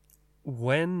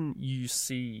 When you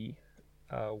see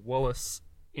Wallace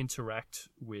interact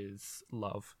with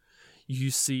Love,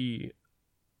 you see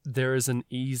there is an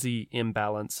easy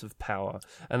imbalance of power.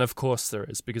 And of course there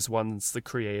is, because one's the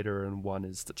creator and one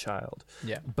is the child.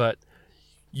 Yeah. But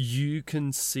you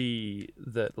can see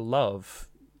that Love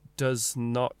does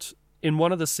not... In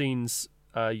one of the scenes,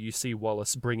 you see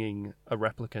Wallace bringing a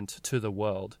replicant to the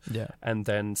world, Yeah. and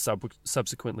then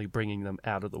subsequently bringing them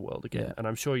out of the world again. Yeah. And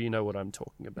I'm sure you know what I'm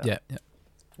talking about.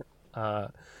 Yeah.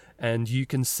 And you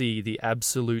can see the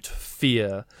absolute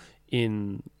fear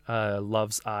in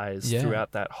Love's eyes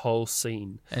throughout that whole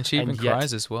scene. And she even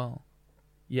cries as well.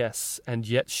 Yes, and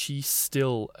yet she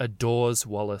still adores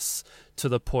Wallace to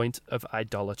the point of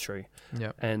idolatry.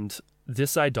 Yeah. And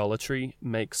this idolatry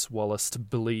makes Wallace to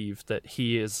believe that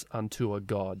he is unto a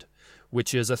god,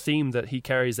 which is a theme that he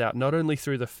carries out not only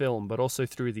through the film, but also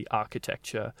through the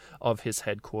architecture of his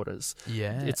headquarters.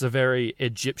 Yeah. It's a very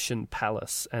Egyptian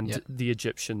palace, and the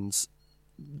Egyptians,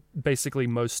 basically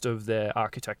most of their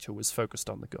architecture was focused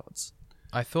on the gods.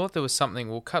 I thought there was something,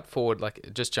 we'll cut forward,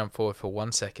 just jump forward for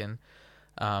 1 second,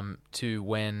 to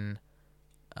when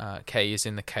Kay is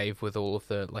in the cave with all of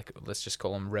the, let's just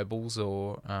call them rebels,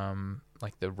 or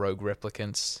the rogue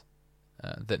replicants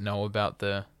that know about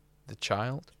the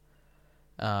child.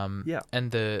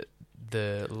 And the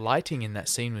lighting in that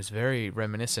scene was very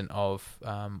reminiscent of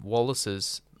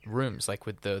Wallace's rooms,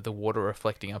 with the water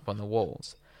reflecting up on the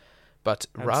walls. But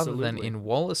rather than in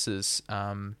Wallace's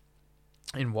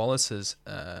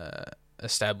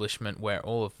establishment, where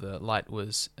all of the light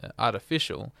was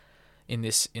artificial, in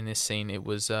this scene it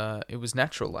was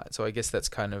natural light. So I guess that's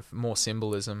kind of more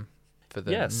symbolism for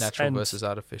the natural versus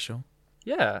artificial.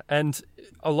 Yeah, and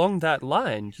along that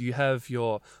line, you have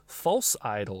your false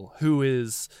idol, who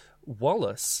is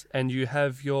Wallace, and you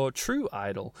have your true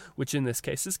idol, which in this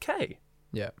case is Kay.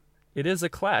 Yeah. It is a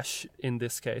clash, in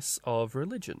this case, of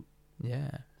religion.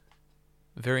 Yeah.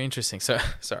 Very interesting. So,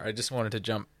 sorry, I just wanted to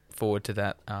jump forward to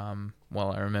that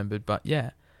while I remembered, but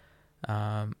yeah.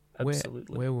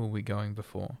 Absolutely. Where were we going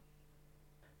before?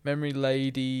 Memory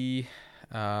Lady.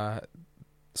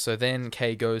 So then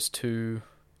Kay goes to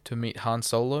meet Han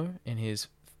Solo in his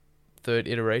third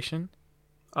iteration.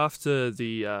 After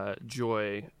the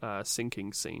Joy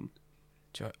sinking scene.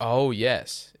 Joy. Oh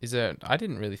yes. I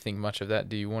didn't really think much of that.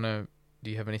 Do you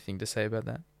have anything to say about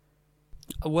that?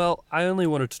 Well, I only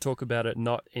wanted to talk about it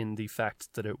not in the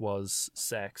fact that it was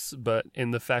sex, but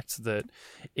in the fact that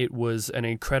it was an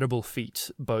incredible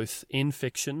feat, both in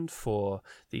fiction for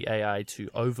the AI to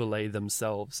overlay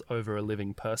themselves over a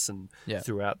living person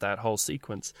throughout that whole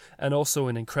sequence, and also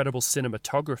an incredible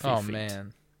cinematography feat. Oh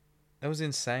man, that was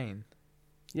insane.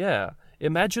 Yeah.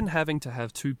 Imagine having to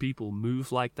have two people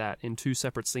move like that in two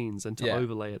separate scenes and to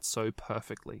overlay it so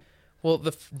perfectly. Well,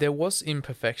 there was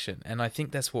imperfection, and I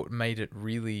think that's what made it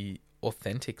really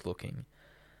authentic looking.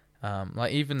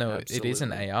 Even though it is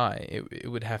an AI,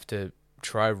 it would have to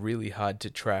try really hard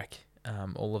to track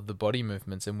all of the body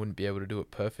movements and wouldn't be able to do it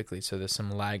perfectly. So there's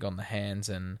some lag on the hands,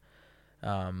 and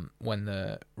when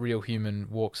the real human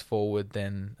walks forward,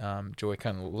 then Joy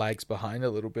kind of lags behind a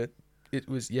little bit. It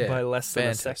was by less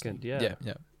than fantastic. A second.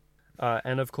 Yeah.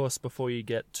 And of course, before you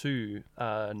get to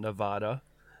Nevada,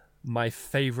 my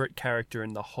favorite character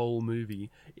in the whole movie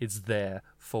is there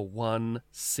for one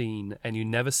scene, and you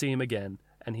never see him again,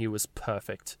 and he was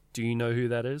perfect. Do you know who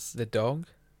that is? The dog?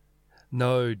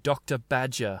 No, Dr.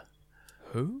 Badger.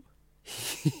 Who?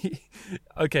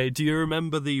 Okay, do you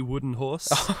remember the wooden horse?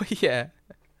 Oh, yeah.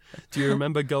 Do you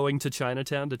remember going to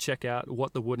Chinatown to check out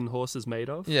what the wooden horse is made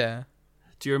of? Yeah.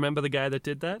 Do you remember the guy that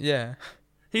did that? Yeah.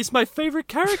 He's my favorite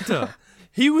character.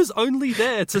 He was only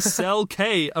there to sell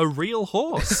Kay a real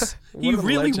horse. He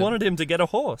really wanted him to get a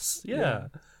horse. Yeah.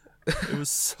 It was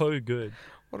so good.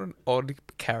 What an odd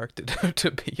character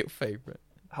to be your favorite.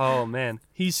 Oh man,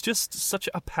 he's just such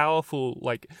a powerful,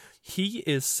 like, he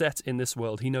is set in this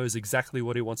world. He knows exactly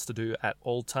what he wants to do at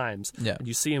all times. Yeah. And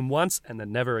you see him once and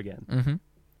then never again. Mm-hmm.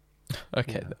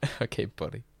 Okay, Yeah. okay,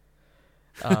 buddy.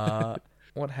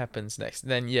 What happens next?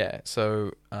 Then,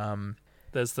 so...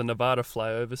 There's the Nevada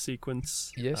flyover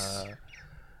sequence. Yes.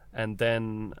 And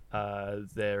then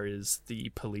there is the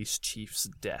police chief's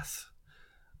death,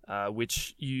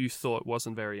 which you thought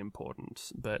wasn't very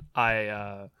important. But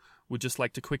I would just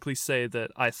like to quickly say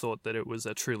that I thought that it was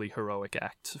a truly heroic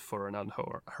act for an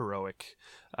unheroic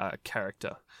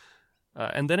character.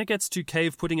 And then it gets to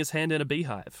Cave putting his hand in a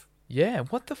beehive. Yeah,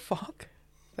 what the fuck?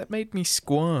 That made me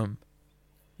squirm.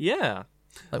 Yeah.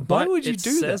 Like, why would you it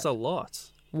do that? says a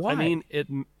lot. Why? I mean,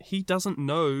 he doesn't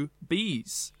know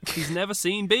bees. He's never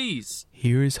seen bees.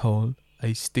 Here is hole.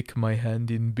 I stick my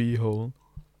hand in bee hole.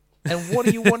 And what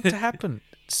do you want to happen?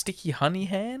 Sticky honey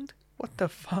hand? What the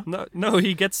fuck? No,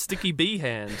 he gets sticky bee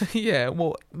hand. Yeah,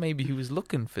 well, maybe he was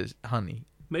looking for honey.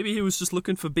 Maybe he was just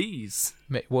looking for bees.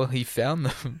 Well, he found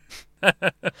them.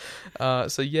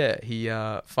 So yeah, he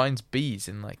finds bees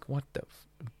and like, what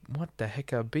the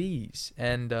heck are bees?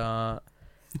 And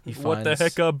he finds, what the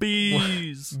heck are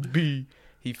bees? Bee.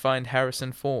 He finds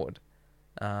Harrison Ford,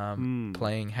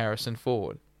 playing Harrison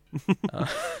Ford.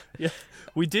 Yeah,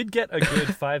 we did get a good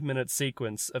 5-minute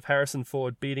sequence of Harrison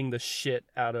Ford beating the shit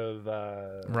out of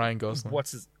Ryan Gosling.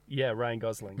 Ryan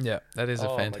Gosling. Yeah, that is a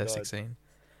Oh, fantastic scene.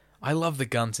 I love the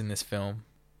guns in this film.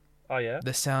 Oh yeah.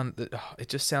 The sound, it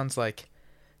just sounds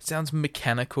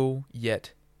mechanical,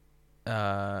 yet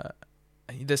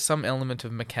there's some element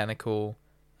of mechanicality,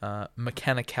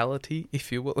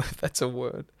 if you will, if that's a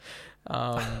word.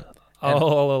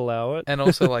 I'll allow it. And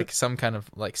also like some kind of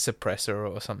like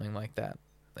suppressor or something like that.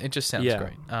 It just sounds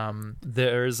great.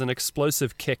 There is an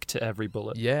explosive kick to every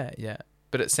bullet. Yeah.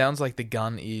 But it sounds like the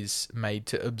gun is made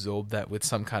to absorb that with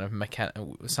some kind of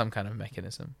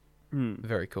mechanism.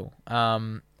 Very cool.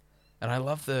 And I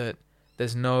love that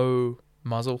there's no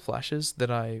muzzle flashes that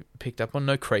I picked up on.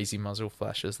 No crazy muzzle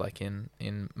flashes like in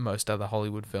most other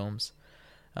Hollywood films.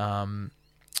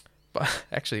 But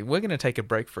actually, we're going to take a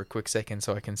break for a quick second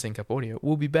so I can sync up audio.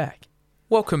 We'll be back.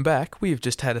 Welcome back. We've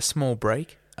just had a small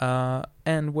break,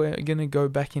 and we're going to go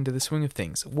back into the swing of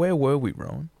things. Where were we,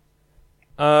 Rowan?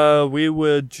 We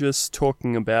were just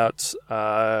talking about,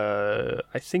 I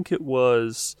think it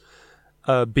was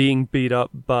being beat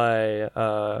up by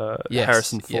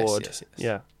Harrison Ford. Yes.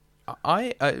 Yeah.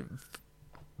 I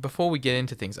before we get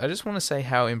into things, I just want to say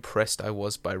how impressed I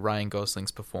was by Ryan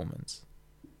Gosling's performance.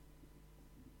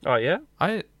 Oh, yeah?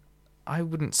 I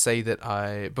wouldn't say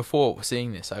that before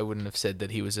seeing this, I wouldn't have said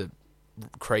that he was a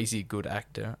crazy good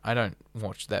actor. I don't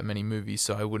watch that many movies,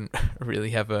 so I wouldn't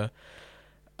really have a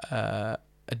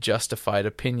justified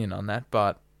opinion on that,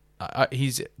 but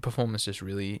his performance just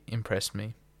really impressed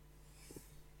me.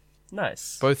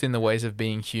 Nice. Both in the ways of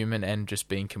being human and just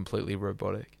being completely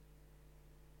robotic.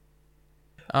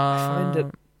 I find it...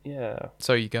 Yeah.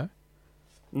 So you go?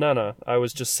 No, I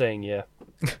was just saying yeah.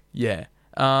 Yeah.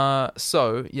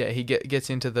 So he gets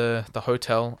into the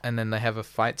hotel, and then they have a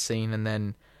fight scene, and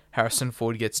then Harrison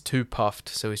Ford gets too puffed,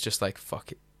 so he's just like,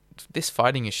 fuck it. This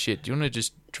fighting is shit. Do you want to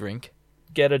just drink?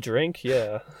 Get a drink?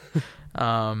 Yeah.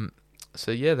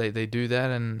 So yeah, they do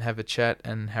that and have a chat,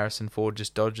 and Harrison Ford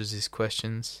just dodges his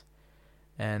questions.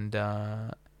 And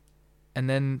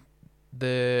then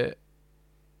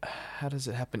how does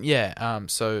it happen? Yeah,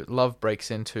 so Love breaks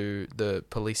into the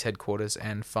police headquarters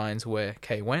and finds where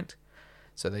Kay went.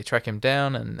 So they track him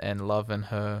down, and Love and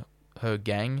her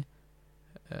gang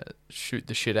shoot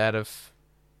the shit out of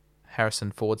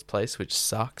Harrison Ford's place, which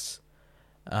sucks.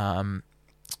 And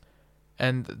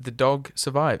the dog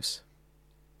survives.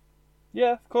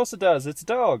 Yeah, of course it does. It's a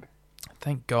dog.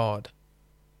 Thank God.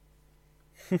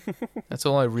 That's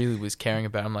all I really was caring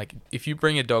about. I'm like, if you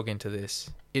bring a dog into this,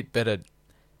 it better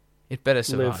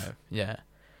survive. Live. Yeah.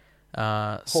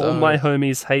 All my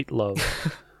homies hate Love.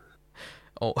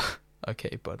 Oh,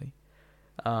 okay, buddy.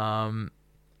 Why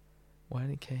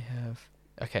did Kay have...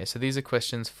 Okay, so these are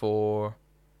questions for...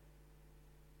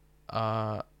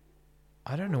 I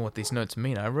don't know what these notes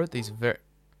mean. I wrote these very...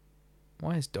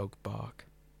 Why is dog bark?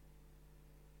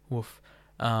 Woof.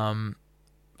 I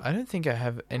don't think I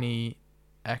have any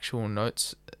actual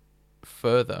notes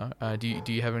further. Do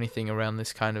you have anything around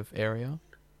this kind of area?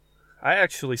 I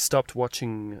actually stopped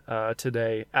watching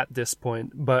today at this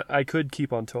point, but I could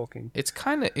keep on talking. It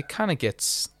kind of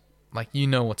gets like, you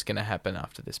know what's going to happen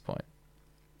after this point.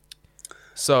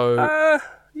 So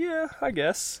yeah, I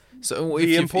guess. So if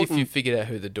you figured out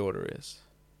who the daughter is.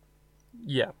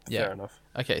 Yeah, fair enough.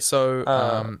 Okay,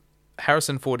 so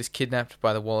Harrison Ford is kidnapped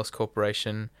by the Wallace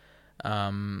Corporation.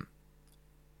 what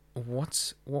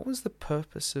was the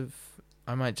purpose of?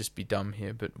 I might just be dumb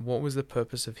here, but what was the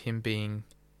purpose of him being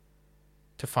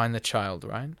to find the child,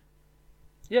 right?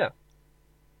 Yeah.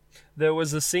 There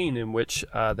was a scene in which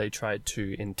they tried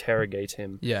to interrogate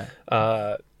him. Yeah.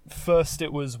 First,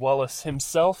 it was Wallace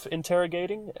himself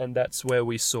interrogating, and that's where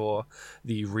we saw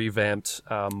the revamped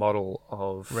model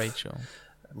of Rachel.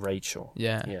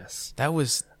 Yeah. Yes. That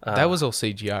was all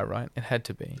CGI, right? It had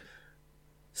to be.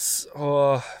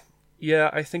 Yeah,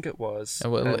 I think it was.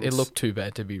 It looked too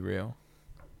bad to be real.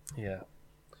 Yeah.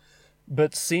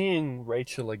 But seeing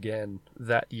Rachel again,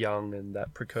 that young and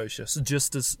that precocious,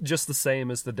 just the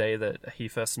same as the day that he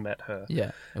first met her.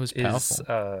 Yeah, it was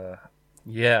powerful.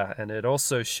 Yeah, and it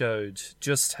also showed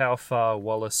just how far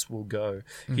Wallace will go.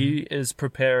 Mm-hmm. He is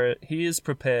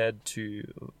prepared to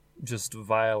just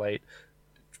violate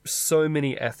so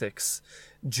many ethics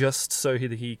just so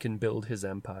that he can build his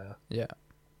empire. Yeah.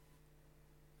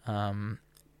 And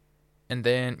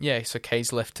then so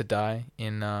Kay's left to die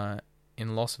in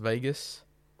Las Vegas,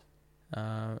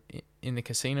 in the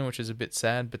casino, which is a bit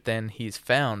sad. But then he's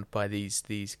found by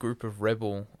these group of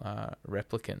rebel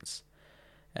replicants,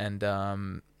 and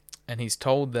he's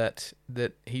told that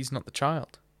he's not the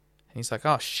child. And he's like,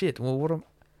 oh shit! Well,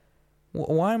 what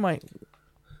have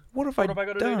I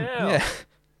got to do now? Yeah.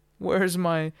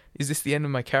 Is this the end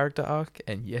of my character arc?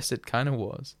 And yes, it kind of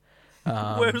was.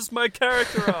 Where's my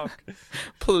character arc?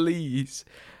 Please.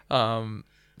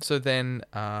 So then,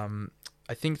 I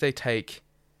think they take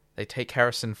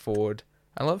Harrison Ford.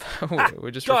 I love how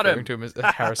we're just referring to him as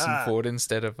Harrison Ford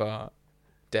instead of Deckard.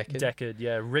 Deckard,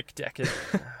 yeah, Rick Deckard.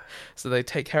 So they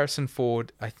take Harrison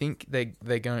Ford. I think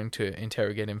they're going to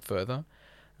interrogate him further,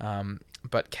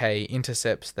 but Kay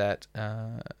intercepts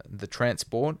the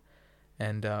transport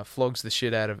and flogs the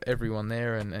shit out of everyone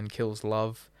there and kills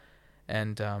Love.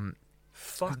 And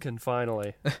fucking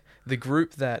finally, the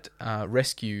group that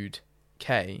rescued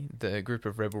Kay, the group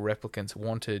of rebel replicants,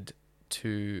 wanted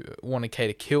Kay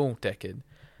to kill Deckard,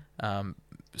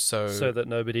 so that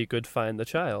nobody could find the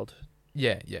child.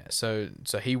 Yeah. So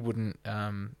he wouldn't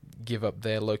give up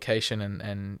their location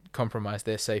and compromise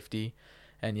their safety,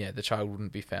 and the child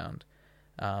wouldn't be found.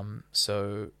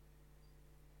 So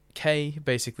Kay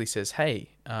basically says,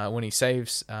 "Hey," when he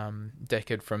saves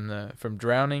Deckard from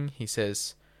drowning, he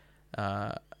says,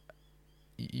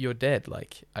 "You're dead.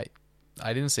 Like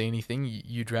I didn't see anything.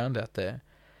 You drowned out there."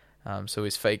 So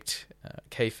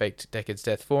Kay faked Deckard's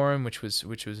death for him, which was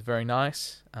very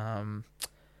nice.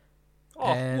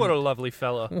 What a lovely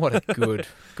fella! What a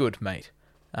good mate.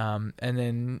 And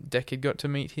then Deckard got to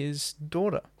meet his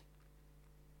daughter.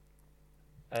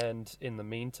 And in the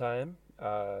meantime,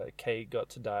 Kay got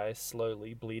to die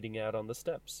slowly, bleeding out on the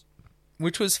steps.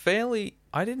 Which was fairly...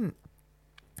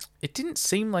 It didn't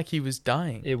seem like he was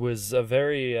dying. It was a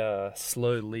very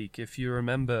slow leak. If you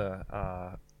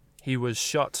remember, he was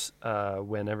shot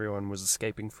when everyone was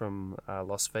escaping from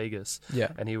Las Vegas.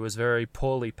 Yeah. And he was very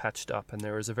poorly patched up. And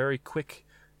there was a very quick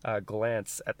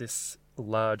glance at this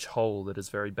large hole that is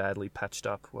very badly patched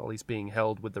up while he's being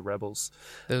held with the rebels.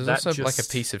 There was also like a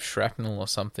piece of shrapnel or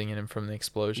something in him from the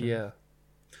explosion. Yeah.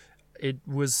 It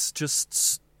was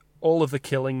just... all of the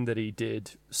killing that he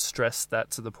did stressed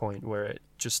that to the point where it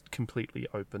just completely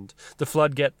opened. The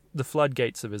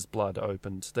floodgates of his blood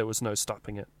opened. There was no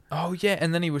stopping it. Oh, yeah,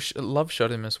 and then Love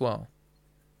shot him as well.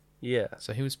 Yeah.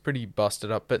 So he was pretty busted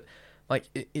up, but like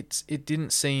it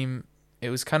didn't seem... It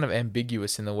was kind of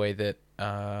ambiguous in the way that...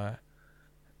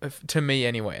 to me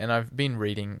anyway, and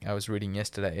I was reading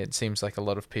yesterday, it seems like a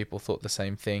lot of people thought the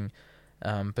same thing.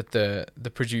 But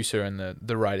the producer and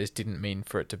the writers didn't mean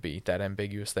for it to be that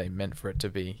ambiguous. They meant for it to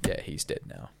be, he's dead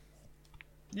now.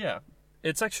 Yeah.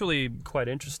 It's actually quite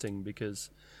interesting because,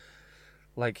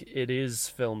 like, it is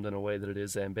filmed in a way that it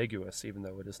is ambiguous, even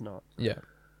though it is not. Yeah.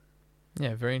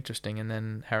 Yeah, very interesting. And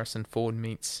then Harrison Ford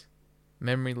meets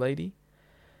Memory Lady.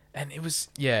 And it was,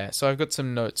 so I've got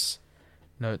some notes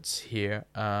here.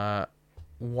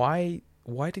 Why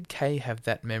did Kay have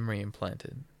that memory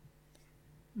implanted?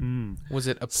 Was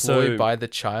it a ploy by the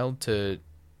child to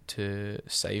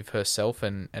save herself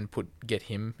and get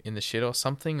him in the shit or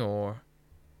something, or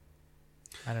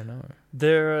I don't know.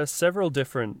 There are several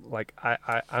different, like,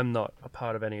 I'm not a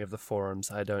part of any of the forums.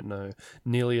 I don't know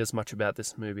nearly as much about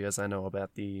this movie as I know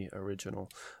about the original,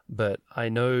 but I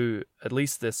know at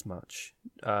least this much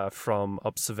from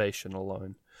observation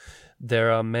alone.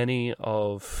 There are many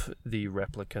of the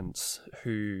replicants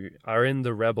who are in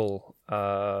the rebel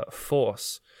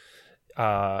force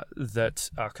that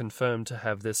are confirmed to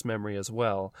have this memory as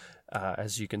well,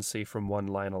 as you can see from one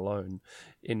line alone,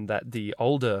 in that the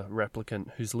older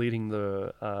replicant who's leading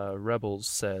the rebels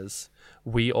says,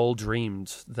 "We all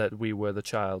dreamed that we were the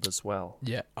child as well."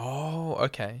 Yeah. Oh,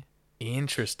 okay.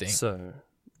 Interesting. So,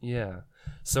 yeah.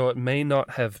 So it may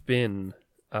not have been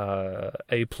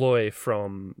a ploy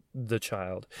from the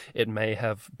child. It may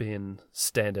have been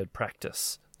standard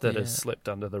practice that has slipped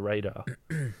under the radar.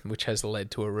 Which has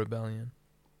led to a rebellion.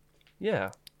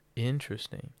 Yeah.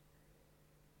 Interesting.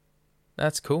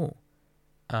 That's cool.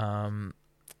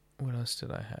 What else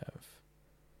did I have?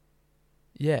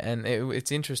 Yeah, and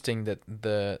it's interesting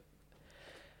that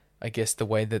I guess the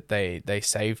way that they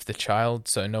saved the child,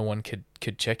 so no one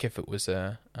could check if it was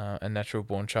a natural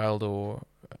born child, or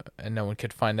and no one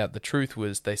could find out the truth,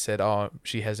 was they said, oh,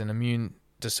 she has an immune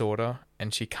disorder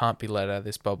and she can't be let out of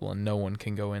this bubble, and no one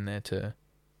can go in there to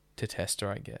test her,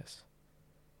 I guess.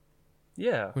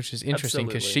 Yeah. Which is interesting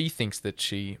because she thinks that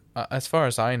she, as far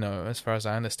as I know, as far as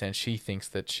I understand, she thinks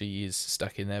that she is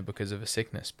stuck in there because of a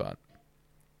sickness, but...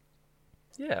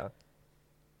 Yeah.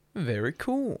 Very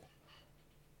cool.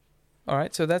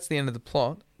 Alright, so that's the end of the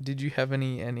plot. Did you have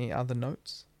any other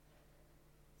notes?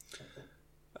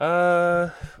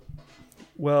 Well,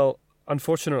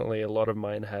 unfortunately, a lot of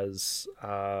mine has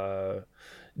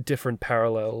different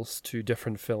parallels to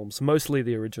different films, mostly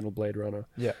the original Blade Runner.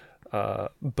 Yeah.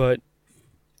 But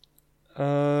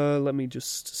let me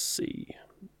just see.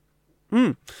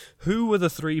 Who were the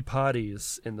three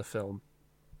parties in the film?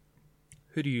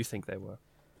 Who do you think they were?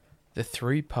 The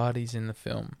three parties in the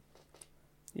film.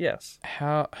 Yes.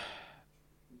 How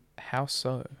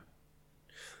so?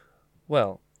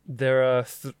 Well, there are...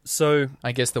 so...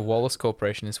 I guess the Wallace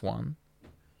Corporation is one.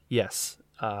 Yes.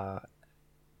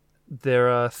 There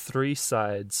are three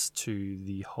sides to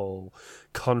the whole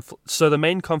conflict. So the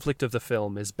main conflict of the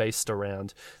film is based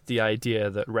around the idea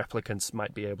that replicants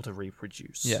might be able to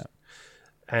reproduce. Yeah.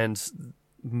 And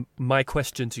my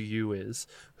question to you is,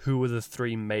 who are the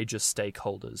three major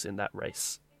stakeholders in that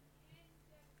race?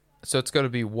 So it's got to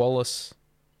be Wallace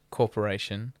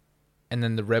Corporation, and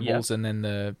then the rebels, and then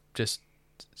the just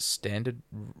standard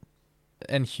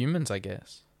and humans, I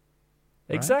guess.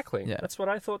 Right? Exactly. Yeah. That's what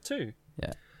I thought too.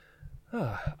 Yeah.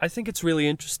 I think it's really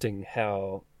interesting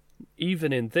how,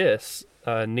 even in this,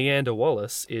 Neander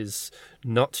Wallace is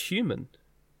not human.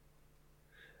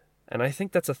 And I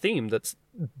think that's a theme that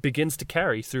begins to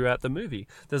carry throughout the movie.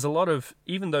 There's a lot of,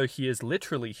 even though he is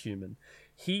literally human,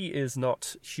 he is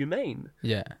not humane.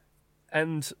 Yeah.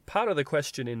 And part of the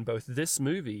question in both this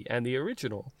movie and the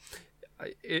original,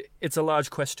 it's a large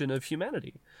question of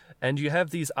humanity. And you have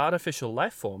these artificial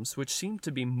life forms which seem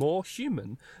to be more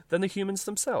human than the humans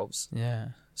themselves. Yeah.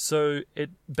 So it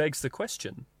begs the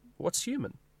question, what's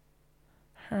human?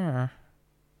 Huh.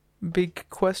 Big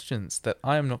questions that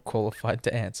I am not qualified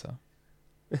to answer.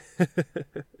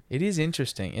 It is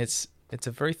interesting. It's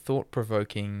a very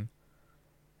thought-provoking,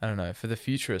 I don't know, for the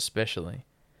future especially.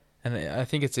 And I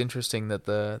think it's interesting that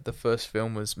the first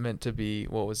film was meant to be,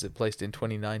 what was it, placed in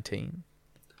 2019?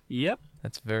 Yep.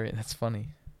 That's funny.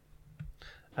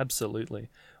 Absolutely.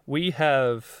 We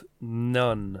have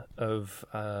none of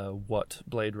what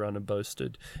Blade Runner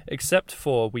boasted, except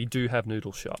for we do have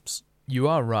noodle shops. You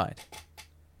are right.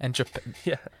 And Japan,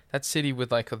 Yeah. that city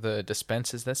with like the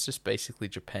dispensers, that's just basically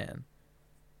Japan.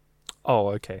 Oh,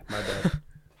 okay. My bad.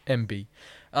 MB.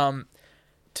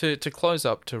 To close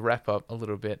up, to wrap up a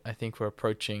little bit, I think we're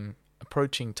approaching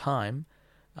time.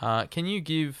 Can you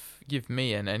give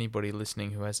me and anybody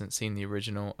listening who hasn't seen the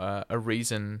original a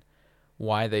reason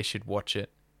why they should watch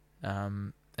it,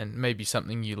 and maybe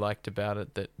something you liked about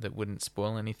it that wouldn't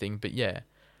spoil anything? But yeah,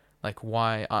 like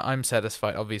why I'm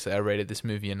satisfied. Obviously, I rated this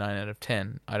movie a 9 out of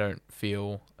 10. I don't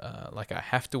feel like I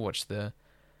have to watch the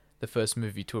first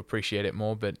movie to appreciate it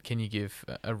more. But can you give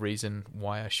a reason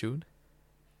why I should,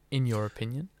 in your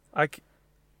opinion?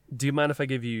 Do you mind if I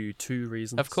give you two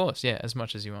reasons? Of course, yeah, as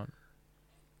much as you want.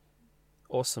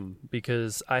 Awesome,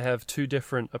 because I have two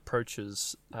different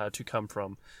approaches to come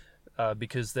from.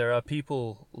 Because there are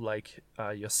people like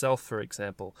yourself, for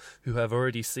example, who have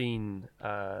already seen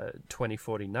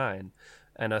 2049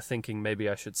 and are thinking maybe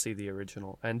I should see the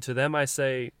original. And to them I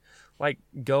say, like,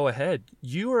 go ahead.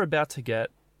 You are about to get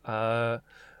an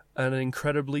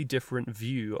incredibly different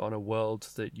view on a world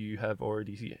that you have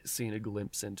already seen a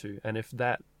glimpse into. And if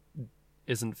that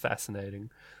isn't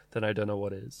fascinating, then I don't know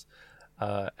what is.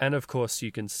 And of course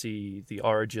you can see the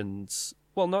origins...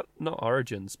 Well, not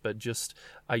origins, but just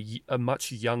a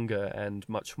much younger and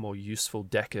much more useful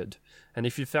Deckard. And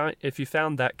if you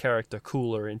found that character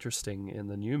cool or interesting in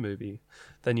the new movie,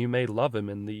 then you may love him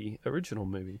in the original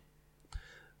movie.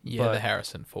 Yeah, But the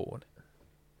Harrison Ford.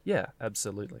 yeah,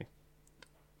 absolutely.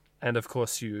 And of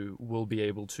course, you will be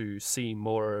able to see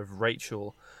more of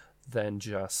Rachel than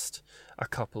just a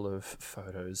couple of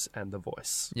photos and the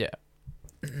voice. Yeah.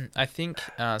 I think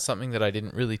something that I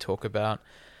didn't really talk about,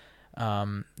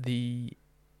 the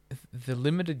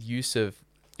limited use of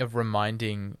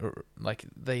reminding, or like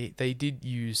they did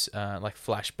use like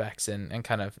flashbacks and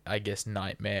kind of, I guess,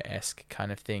 nightmare-esque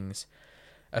kind of things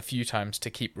a few times to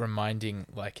keep reminding,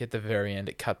 like at the very end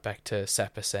it cut back to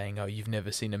Sapper saying, "Oh, you've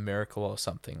never seen a miracle," or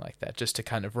something like that, just to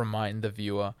kind of remind the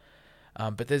viewer.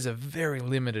 But there's a very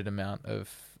limited amount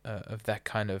of that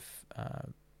kind of.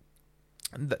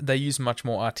 They use much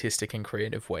more artistic and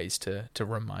creative ways to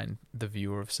remind the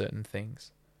viewer of certain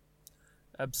things.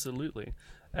 Absolutely.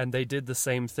 And they did the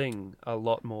same thing a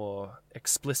lot more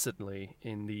explicitly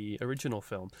in the original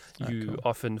film. You cool.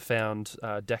 often found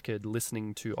Deckard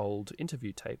listening to old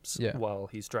interview tapes while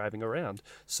he's driving around,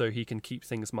 so he can keep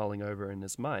things mulling over in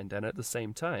his mind, and at the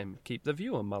same time keep the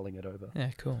viewer mulling it over.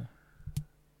 Yeah, cool.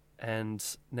 And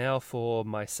now for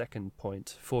my second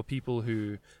point, for people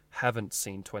who haven't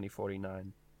seen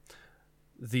 2049.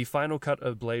 The final cut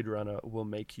of Blade Runner will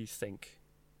make you think,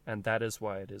 and that is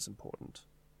why it is important.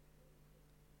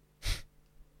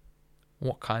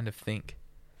 What kind of think?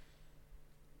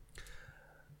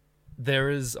 There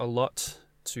is a lot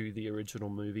to the original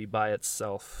movie by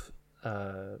itself,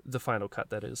 the final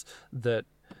cut that is, that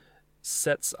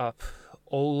sets up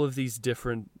all of these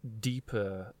different,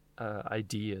 deeper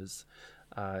ideas.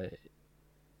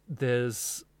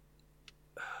 There's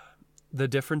the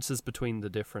differences between the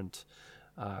different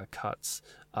cuts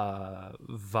are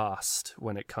vast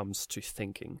when it comes to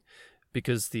thinking,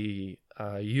 because the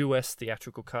US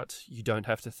theatrical cut, you don't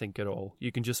have to think at all.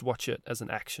 You can just watch it as an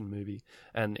action movie,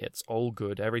 and it's all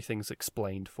good. Everything's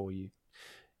explained for you.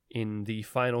 In the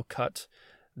final cut,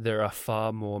 there are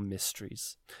far more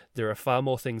mysteries. There are far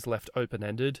more things left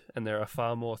open-ended, and there are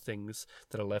far more things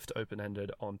that are left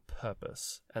open-ended on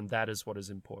purpose, and that is what is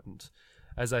important.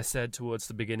 As I said towards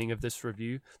the beginning of this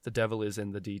review, the devil is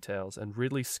in the details, and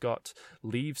Ridley Scott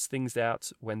leaves things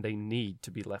out when they need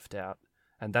to be left out.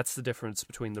 And that's the difference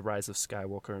between The Rise of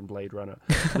Skywalker and Blade Runner.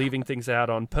 Leaving things out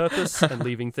on purpose and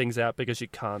leaving things out because you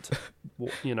can't,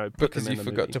 put them in the movie. Because you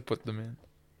forgot to put them in.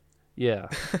 Yeah.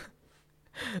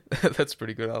 That's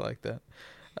pretty good. I like that.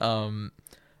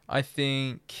 I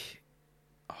think...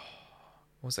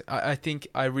 I think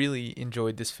I really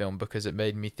enjoyed this film because it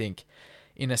made me think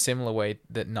in a similar way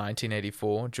that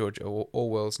 1984, George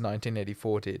Orwell's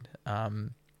 1984 did. I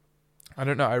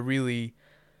don't know, I really...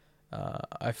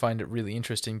 I find it really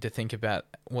interesting to think about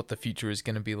what the future is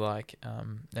going to be like.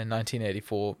 And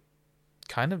 1984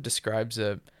 kind of describes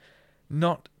a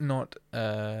not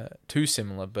too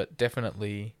similar, but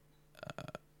definitely,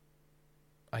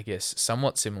 I guess,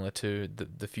 somewhat similar to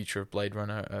the future of Blade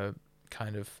Runner, a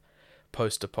kind of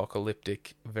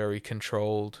post-apocalyptic, very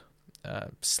controlled,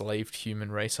 slaved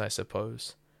human race, I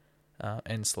suppose.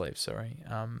 Enslaved, sorry.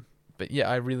 But yeah,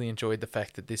 I really enjoyed the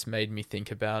fact that this made me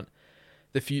think about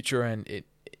the future, and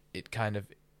it kind of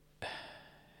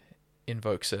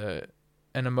invokes an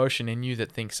emotion in you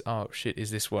that thinks, oh shit,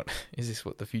 is this what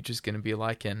the future's going to be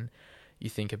like? And you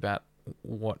think about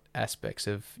what aspects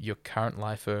of your current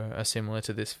life are similar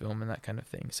to this film and that kind of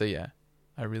thing. So yeah,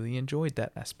 I really enjoyed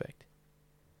that aspect.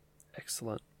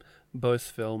 Excellent. Both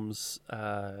films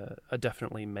are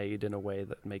definitely made in a way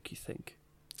that make you think.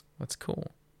 That's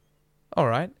cool. All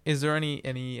right. Is there any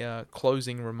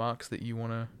closing remarks that you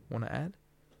wanna add?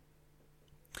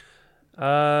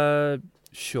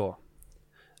 Sure.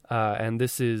 And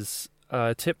this is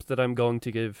a tip that I'm going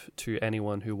to give to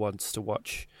anyone who wants to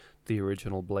watch the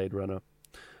original Blade Runner.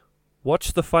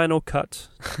 Watch the final cut,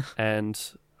 and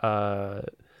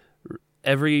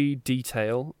every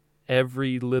detail,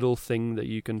 every little thing that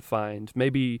you can find.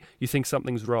 Maybe you think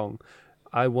something's wrong.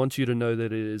 I want you to know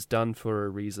that it is done for a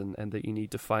reason, and that you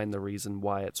need to find the reason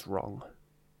why it's wrong.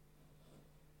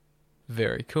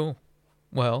 Very cool.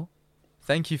 Well,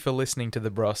 thank you for listening to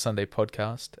the Brass Sunday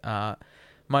podcast.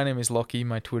 My name is Lockie.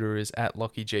 My Twitter is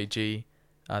 @LockieJG.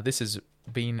 This has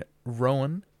been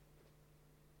Rowan.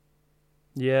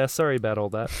 Yeah, sorry about all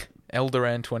that.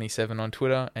 Eldoran27 on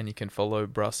Twitter, and you can follow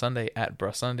Brass Sunday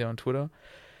 @Brass Sunday on Twitter.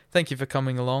 Thank you for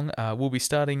coming along. We'll be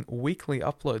starting weekly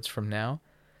uploads from now,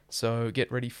 so get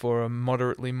ready for a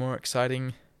moderately more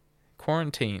exciting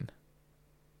quarantine.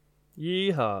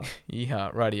 Yeehaw.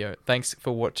 Yeehaw, radio. Thanks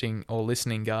for watching or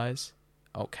listening, guys.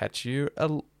 I'll catch you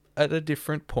at a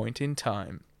different point in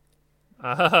time.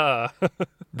 Ah.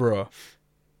 Bruh.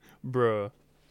 Bruh.